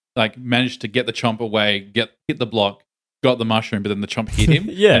 like managed to get the chomp away, hit the block, got the mushroom, but then the chomp hit him.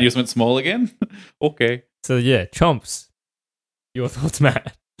 Yeah. And he just went small again. Okay. So yeah, chomps. Your thoughts,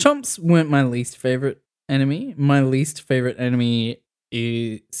 Matt? Chomps weren't my least favorite enemy. My least favorite enemy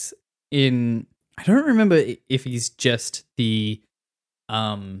is in. I don't remember if he's just the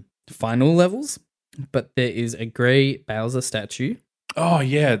final levels, but there is a grey Bowser statue Oh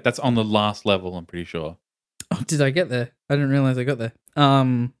yeah, that's on the last level. I'm pretty sure. Oh, did I get there? I didn't realize I got there.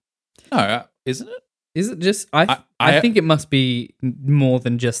 No, isn't it? Is it just I think it must be more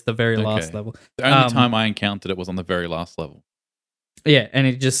than just the very last Okay. level. The only time I encountered it was on the very last level. Yeah, and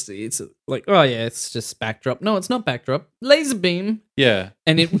it's like, oh yeah, it's just backdrop. No, it's not backdrop. Laser beam. Yeah.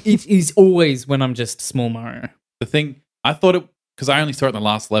 And it is always when I'm just small Mario. The thing I thought it because I only saw it in the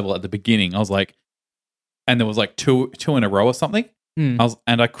last level at the beginning. I was like, and there was like two in a row or something. Hmm.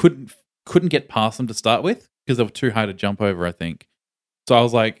 I couldn't get past them to start with because they were too high to jump over. I think. So I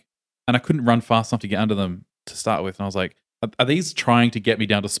was like, and I couldn't run fast enough to get under them to start with. And I was like, are these trying to get me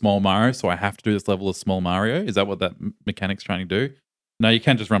down to small Mario? So I have to do this level of small Mario? Is that what that mechanic's trying to do? No, you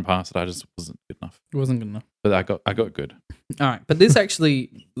can't just run past it. I just wasn't good enough. It wasn't good enough. But I got good. All right, but this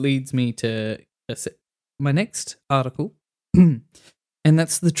actually leads me to my next article, and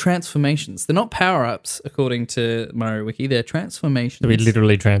that's the transformations. They're not power-ups, according to Mario Wiki. They're transformations. So he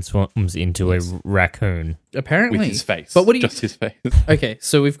literally transforms into Yes. a raccoon. Apparently. With his face. But what do you... Just his face. Okay,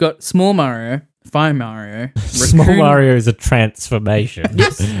 so we've got Small Mario, Fire Mario, Small Raccoon- Mario is a transformation.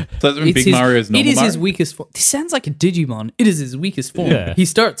 So that's when Big Mario is normal It is Mario? his weakest form. This sounds like a Digimon. It is his weakest form. Yeah. He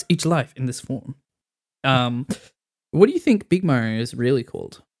starts each life in this form. What do you think Big Mario is really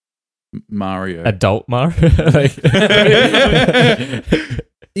called? Mario. Adult Mario. Like-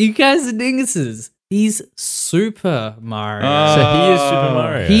 You guys are dinguses. He's Super Mario. So he is Super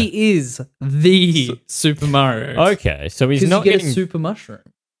Mario. He is the Super Mario. Okay, so he's Because not you get getting a super mushroom.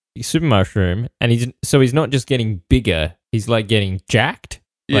 super mushroom, and he's not just getting bigger. He's like getting jacked.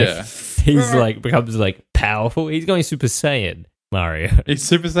 Like, Yeah. he's like becomes like powerful. He's going Super Saiyan Mario. It's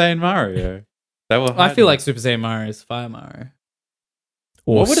Super Saiyan Mario. That will I feel like Super Saiyan Mario is Fire Mario.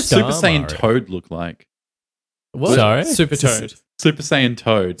 Or what would a Super Star Saiyan Mario. Toad look like? What? Sorry? Super Toad. Super Saiyan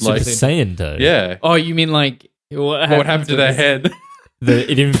Toad. Super Like, Saiyan Toad. yeah. Oh, you mean like What would happen to their head?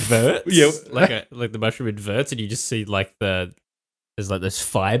 It inverts. Yeah. like the mushroom inverts, and you just see like there's like those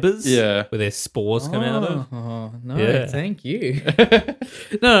fibers. Yeah. where their spores come out of. Oh, no, Yeah. thank you.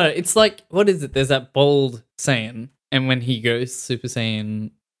 No, it's like, what is it? There's that bold Saiyan, and when he goes Super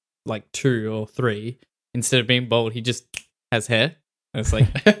Saiyan like 2 or 3, instead of being bold, he just has hair. And it's like,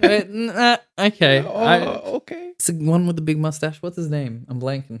 okay. Okay. It's the one with the big mustache. What's his name? I'm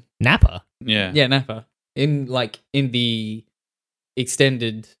blanking. Nappa. Yeah. Yeah, Nappa. In the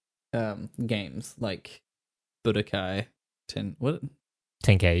extended games, like Budokai 10. What?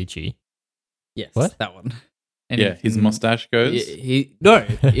 Tenkaichi. Yes, What? that one. And Yeah. His mustache goes. He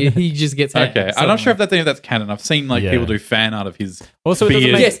just gets hair. Okay. I'm not sure if that's canon. I've seen like Yeah. people do fan art of his Also, it doesn't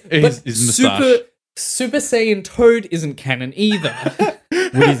beard. make Yes, his, but his moustache. Super Saiyan Toad isn't canon either.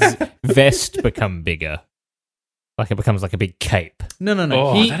 would his vest become bigger? Like it becomes like a big cape. No.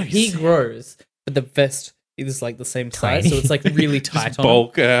 Oh, that'd be he sick. grows, but the vest is like the same size, Tiny. so it's like really Just tight on him.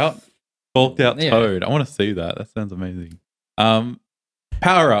 bulked out Yeah. Toad. I want to see that. That sounds amazing.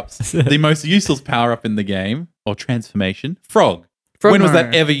 Power ups. The most useless power up in the game or transformation. Frog. Frog when was that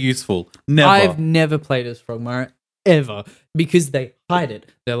Mario. ever useful? Never. I've never played as Frog Mario ever because they hide it.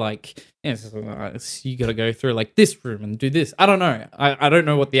 They're like, you got to go through like this room and do this. I don't know. I don't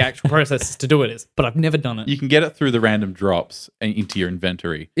know what the actual process is to do it is, but I've never done it. You can get it through the random drops into your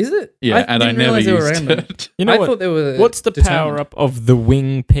inventory. Is it? Yeah, and I didn't never realize they were used random. it. You know I what? thought they were. What's the determined. power up of the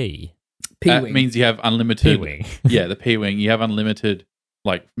wing P? That P-wing. means you have unlimited. P-wing. Yeah, the P-wing. You have unlimited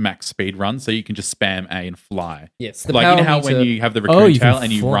like max speed run, so you can just spam A and fly. Yes, the Like you power know how meter, when you have the Oh, raccoon you can tail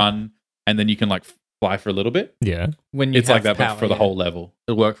and you fly. run, and then you can like fly for a little bit. Yeah. when you It's like have that, but power, for the yeah. whole level.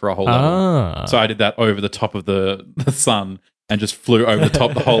 It'll work for a whole level. Ah. So I did that over the top of the sun and just flew over the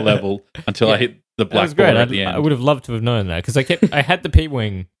top the whole level until I Yeah. hit the that black was great. border at the I end. would have loved to have known that because I had the P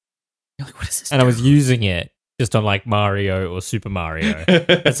wing You're like, what is this? and I was using it just on like Mario or Super Mario.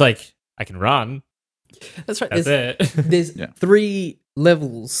 It's like I can run. That's right. That's it. There's Yeah. 3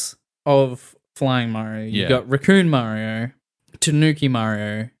 levels of Flying Mario. You Yeah. got Raccoon Mario, Tanuki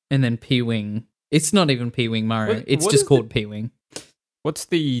Mario, and then P-Wing. It's not even P-Wing Mario. What- It's what just is called P-Wing. What's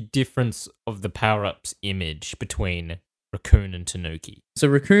the difference of the power ups image between Raccoon and Tanuki? So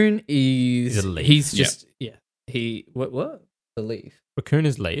Raccoon is He's a leaf. he's Yeah. just he what? The leaf. Raccoon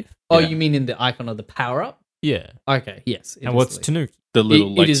is leaf. Oh, Yeah. you mean in the icon of the power up? Yeah. Okay, yes. it And is what's the leaf. Tanuki? The little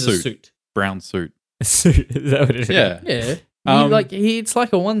It like is suit, a suit. brown suit. Suit. Is that what it is? Yeah. Yeah. Um, It's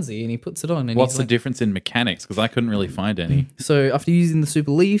like a onesie and he puts it on and What's he's the like, difference in mechanics? Because I couldn't really find any. So after using the Super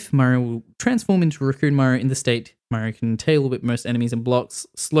Leaf, Mario will transform into Raccoon Mario in the state. Mario can tail whip most enemies and blocks,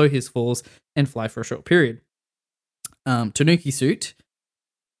 slow his falls, and fly for a short period. Tanuki Suit,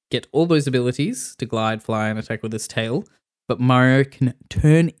 get all those abilities to glide, fly, and attack with his tail, but Mario can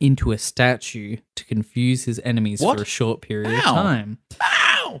turn into a statue to confuse his enemies What? for a short period of Ow. time.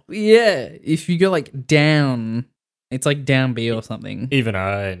 Ow! Yeah, if you go like down, it's like down B or something. Even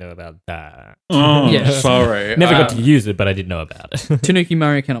I know about that. Oh, Yeah. sorry. Never got to use it, but I did know about it. Tanuki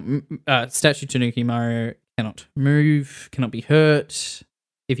Mario cannot, statue Tanuki Mario cannot move, cannot be hurt.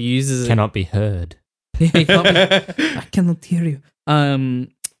 If he uses it, Cannot be heard. he can't be I cannot hear you.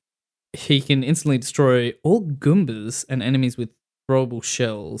 He can instantly destroy all Goombas and enemies with throwable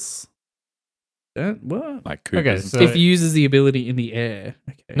shells. What? Like Koopas. Okay, and so- stuff. If he uses the ability in the air.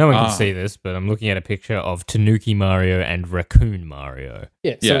 Okay. No one can Ah. see this, but I'm looking at a picture of Tanuki Mario and Raccoon Mario.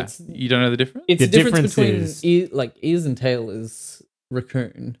 Yeah. So yeah, it's you don't know the difference. it's The the difference difference between is- ears and tail is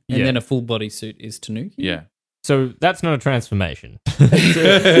Raccoon, and Yeah. then a full body suit is Tanuki. Yeah. So that's not a transformation.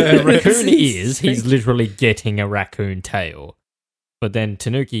 The raccoon It's- he's literally getting a raccoon tail. But then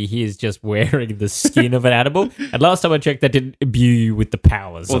Tanuki, he is just wearing the skin of an animal. And last time I checked, that didn't imbue you with the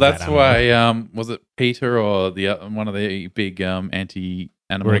powers Well, of that's that animal. why. Was it Peter or the one of the big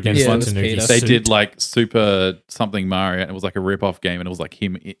anti-animal We're against Yeah, it one was Tanuki Peter. They suit. did like Super something Mario, and it was like a rip-off game, and it was like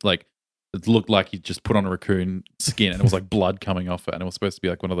him, like it looked like he just put on a raccoon skin, and it was like blood coming off it, and it was supposed to be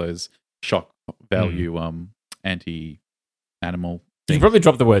like one of those shock value anti-animal. You things. can probably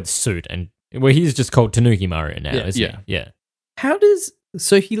drop the word suit, and well, he's just called Tanuki Mario now, Yeah. isn't Yeah. he? Yeah. How does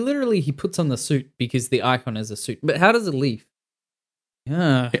he literally he puts on the suit because the icon is a suit, but how does it leaf?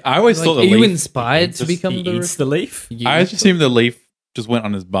 Yeah. I always Like, thought the are you leaf. inspired to just- become He the eats the leaf. You- I just assumed the leaf just went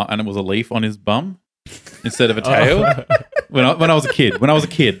on his bum, and it was a leaf on his bum instead of a tail. Oh. When I was a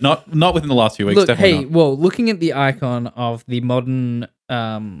kid, not within the last few weeks. Look, Definitely hey, not. well, looking at the icon of the modern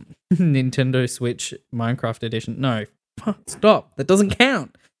Nintendo Switch Minecraft edition, no, stop, that doesn't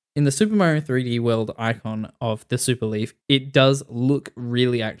count. In the Super Mario 3D World icon of the Super Leaf, it does look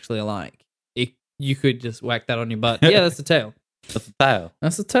really actually alike. You could just whack that on your butt. Yeah, that's the tail. That's a tail.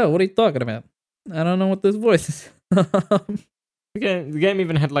 That's the tail. What are you talking about? I don't know what this voice is. The game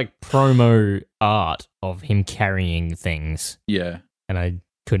even had like promo art of him carrying things, Yeah. and I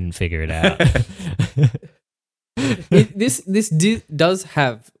couldn't figure it out. This does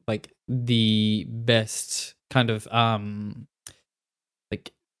have like the best kind of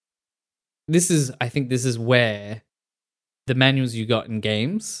like I think this is where the manuals you got in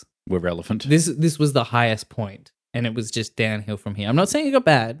games We're relevant. this was the highest point, and it was just downhill from here. I'm not saying it got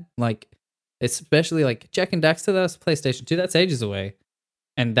bad, like especially like Jack and Daxter, that's PlayStation 2, that's ages away,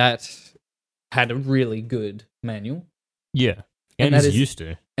 and that had a really good manual. Yeah. And Games that is- used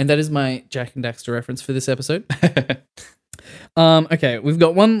to. And that is my Jack and Daxter reference for this episode. Okay, we've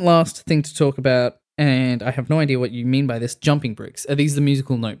got one last thing to talk about, and I have no idea what you mean by this. Jumping bricks. Are these the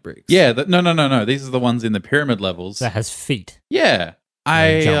musical note bricks? Yeah, no. These are the ones in the pyramid levels. That has feet. Yeah. They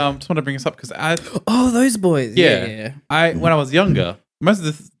I jump. just want to bring this up because Oh, those boys. Yeah. Yeah. when I was younger, most of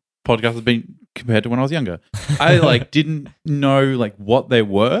this podcast has been compared to when I was younger. I like didn't know like what they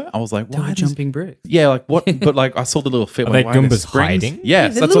were. I was like, They were why jumping bricks. Yeah, like what? But like I saw the little fit. Are like, they why are there Goombas springs? hiding? Yes, Yeah,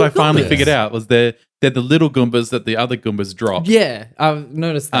 they're that's what I little finally Goombas. figured out. Was they're the little Goombas that the other Goombas drop. Yeah, I've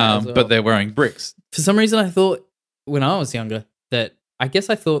noticed that. As well. But they're wearing bricks. for some reason, I thought when I was younger that I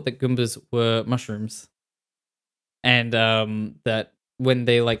thought that Goombas were mushrooms, and that when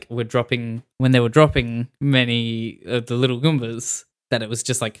they were dropping many of the little Goombas, that it was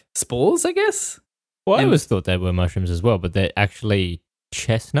just like spores, I guess. Well, I And- always thought they were mushrooms as well, but they're actually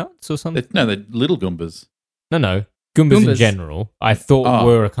chestnuts or something. They're little Goombas. No. Goombas in Goombas. general, I thought Oh.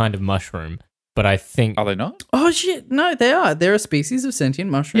 were a kind of mushroom, but I think. Are they not? Oh shit! No, they are. They're a species of sentient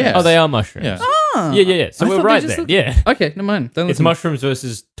mushroom. Yeah. Oh, they are mushrooms. Yeah. Ah. Yeah. So I we're thought they right just there. looked- Yeah. Okay, never mind. Don't It's listen. mushrooms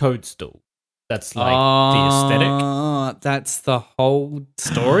versus toadstool. That's like the aesthetic. Ah, that's the whole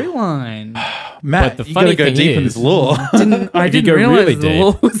storyline. Matt, But the you funny gotta go thing deep in is- this lore. I If you didn't go realize really the deep.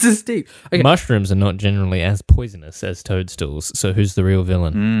 law was this deep. Okay. Mushrooms are not generally as poisonous as toadstools, so who's the real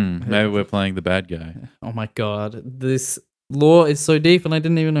villain? Maybe we're playing the bad guy. Oh my god, this lore is so deep, and I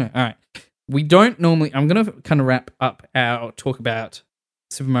didn't even know. All right, we don't normally. I'm gonna kind of wrap up our talk about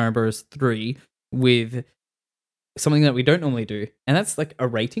Super Mario Bros. 3 with something that we don't normally do, and that's like a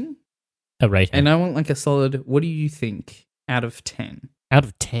rating. A rating. And I want like a solid. What do you think out of 10, Out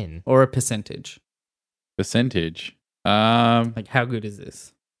of 10. or a percentage? Percentage. Like, how good is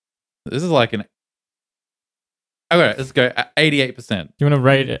this? This is like an. Okay, let's go 88%. You want to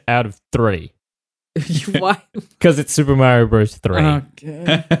rate it out of 3? Why? Because it's Super Mario Bros. 3.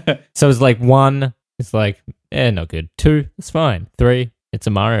 Okay. So it's like 1, it's like, not good. 2, it's fine. 3, it's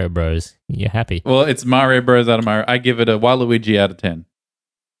a Mario Bros. You're happy. Well, it's Mario Bros. Out of Mario. I give it a Waluigi out of 10.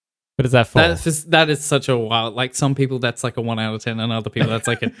 What is that for? That is such a wild. Like some people, that's like a 1 out of 10, and other people, that's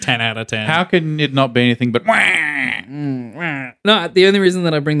like a 10 out of 10. How can it not be anything but? No, the only reason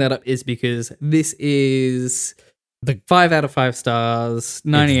that I bring that up is because this is the 5 out of 5 stars,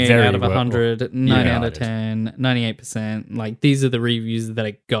 98 very out of well- 100, 9 Yeah, out of it is. 10, 98%. Like these are the reviews that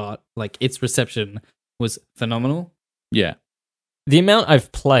I got. Like its reception was phenomenal. Yeah. The amount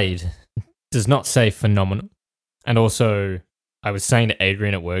I've played does not say phenomenal. And also, I was saying to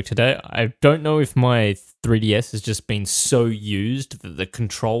Adrian at work today, I don't know if my 3DS has just been so used that the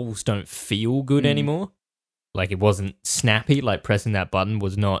controls don't feel good anymore. Like it wasn't snappy, like pressing that button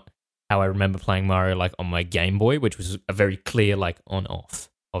was not how I remember playing Mario like on my Game Boy, which was a very clear like on-off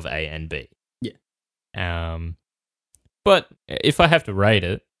of A and B. Yeah. But if I have to rate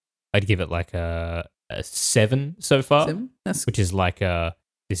it, I'd give it like a 7 so far. 7? That's Which is like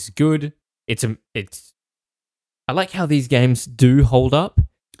this is good. It's I like how these games do hold up.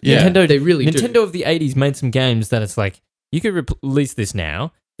 Yeah. Nintendo they really Nintendo do. of the 80s made some games that it's like you could release this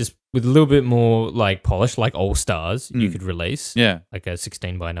now just with a little bit more like polish, like All Stars you could release Yeah. like a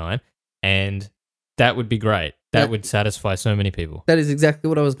 16:9 and that would be great. That would satisfy so many people. That is exactly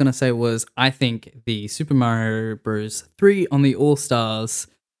what I was going to say was I think the Super Mario Bros. 3 on the All-Stars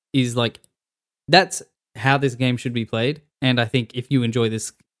is like, that's how this game should be played. And I think if you enjoy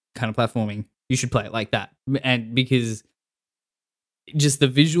this kind of platforming, you should play it like that. And because just the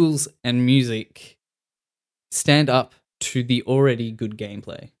visuals and music stand up to the already good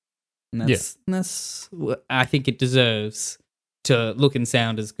gameplay. And that's what I think it deserves to look and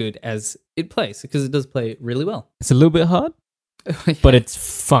sound as good as it plays because it does play really well. It's a little bit hard, but it's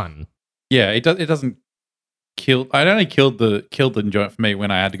fun. Yeah. It doesn't kill. It only killed the enjoyment for me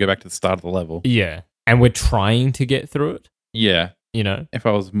when I had to go back to the start of the level. Yeah. And we're trying to get through it, Yeah. you know. If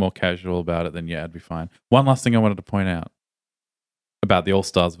I was more casual about it, then yeah, I'd be fine. One last thing I wanted to point out about the All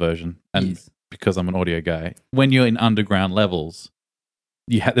Stars version, and Yes. because I'm an audio guy, when you're in underground levels,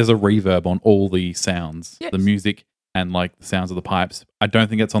 there's a reverb on all the sounds, Yes. the music, and like the sounds of the pipes. I don't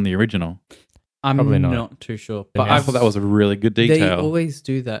think it's on the original. I'm Probably not. not too sure. Then But I thought that was a really good They detail. always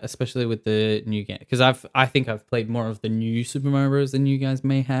do that, especially with the new game. Because I think I've played more of the new Super Mario Bros. Than you guys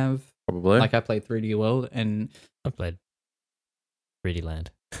may have. Probably. Like I played 3D World, and I played 3D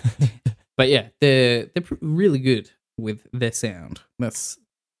Land. but yeah, they're really good with their sound. That's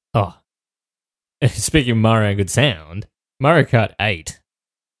Oh, speaking of Mario and good sound, Mario Kart 8,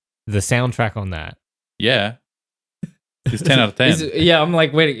 the soundtrack on that. yeah. It's 10 out of 10. yeah. I'm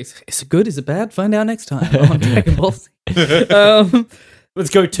like, wait, is it good? Is it bad? Find out next time on Dragon Ball Z. Let's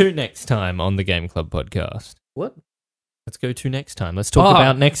go to next time on the Game Club podcast. What? Let's go to next time. Let's talk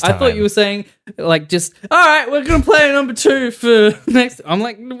about next time. I thought you were saying like just all right. We're gonna play number 2 for next. I'm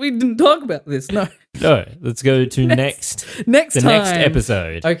like, we didn't talk about this. No, No, let's go to next next the time. next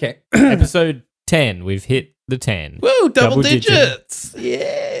episode. Okay. Episode 10. We've hit the 10. Woo, double Double digit. digits.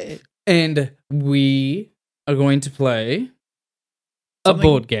 Yeah. And we are going to play a Something-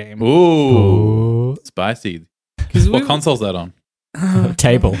 board game. Ooh. Spicy. 'Cause What we- console's that on?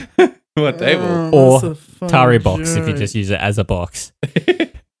 Table. What table? Or that's a fun Tari box if you joke. just use it as a box.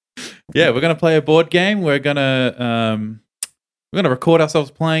 Yeah, we're gonna play a board game. We're gonna record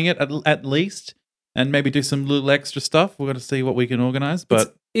ourselves playing it at least, and maybe do some little extra stuff. We're gonna see what we can organize.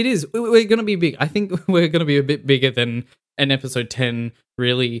 But It is. We're going to be big. I think we're going to be a bit bigger than an episode 10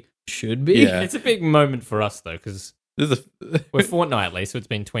 really should be. Yeah. It's a big moment for us, though, because this is we're fortnightly, so it's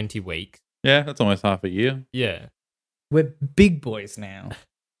been 20 weeks. yeah, that's almost half a year. Yeah. We're big boys now.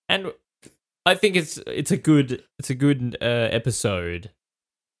 And I think it's a good episode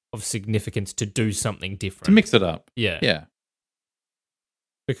of significance to do something different. To mix it up. Yeah. Yeah.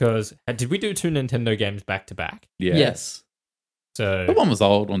 Because did we do 2 Nintendo games back to back? Yeah. Yes. So The one was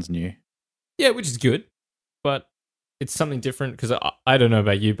old, one's new. yeah, which is good, but it's something different because I don't know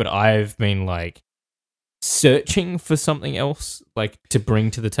about you, but I've been like searching for something else like to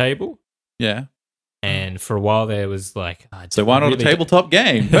bring to the table, Yeah. and for a while there was like, So why not really a tabletop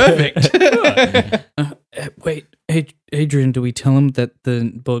game? Perfect. Wait, Adrian, do we tell him that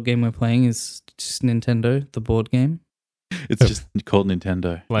the board game we're playing is just Nintendo, the board game? It's just called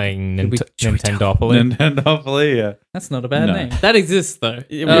Nintendo. playing Should we Nintendopoly. Nintendopoly, yeah. That's not a bad No. name. That exists, though.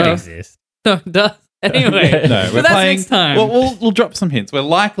 It would Uh, exist. No, it does. Anyway. No, but we're that's playing. next time. Well, we'll drop some hints. We're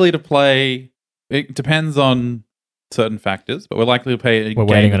likely to play. It depends on certain factors, but we're likely to play a We're game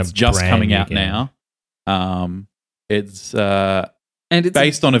waiting on that's a just brand coming new out game. now. It's and it's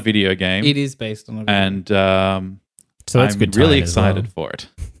based on a video game, It is based on a video. and So that's I'm good. really time as well. excited for it.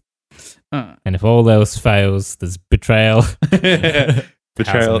 And if all else fails, there's betrayal. Betrayal on at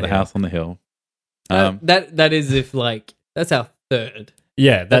the the House on the Hill. that is if like that's our third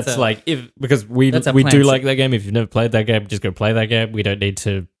Yeah, that's That's like because we that's our do plan. like that game. If you've never played that game, just go play that game. We don't need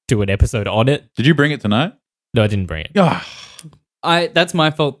to do an episode on it. Did you bring it tonight? No, I didn't bring it. Ah, That's my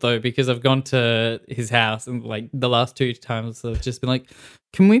fault though, because I've gone to his house and like the last 2 times I've just been like,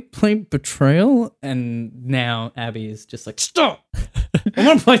 "Can we play Betrayal?" And now Abby is just like, "Stop! I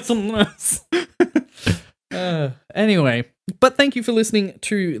want to play something else." Anyway, but thank you for listening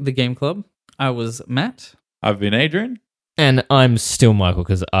to the Game Club. I was Matt. I've been Adrian. And I'm still Michael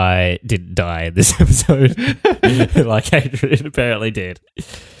because I didn't die in this episode, like Adrian apparently did.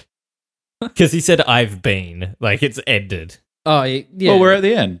 Because he said I've been, like it's ended. Oh yeah. Well, we're at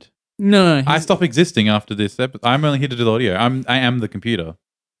the end. No, I stop existing after this episode. I'm only here to do the audio. I am the computer.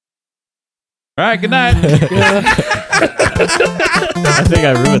 All right, good night. I think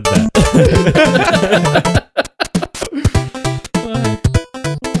I ruined that.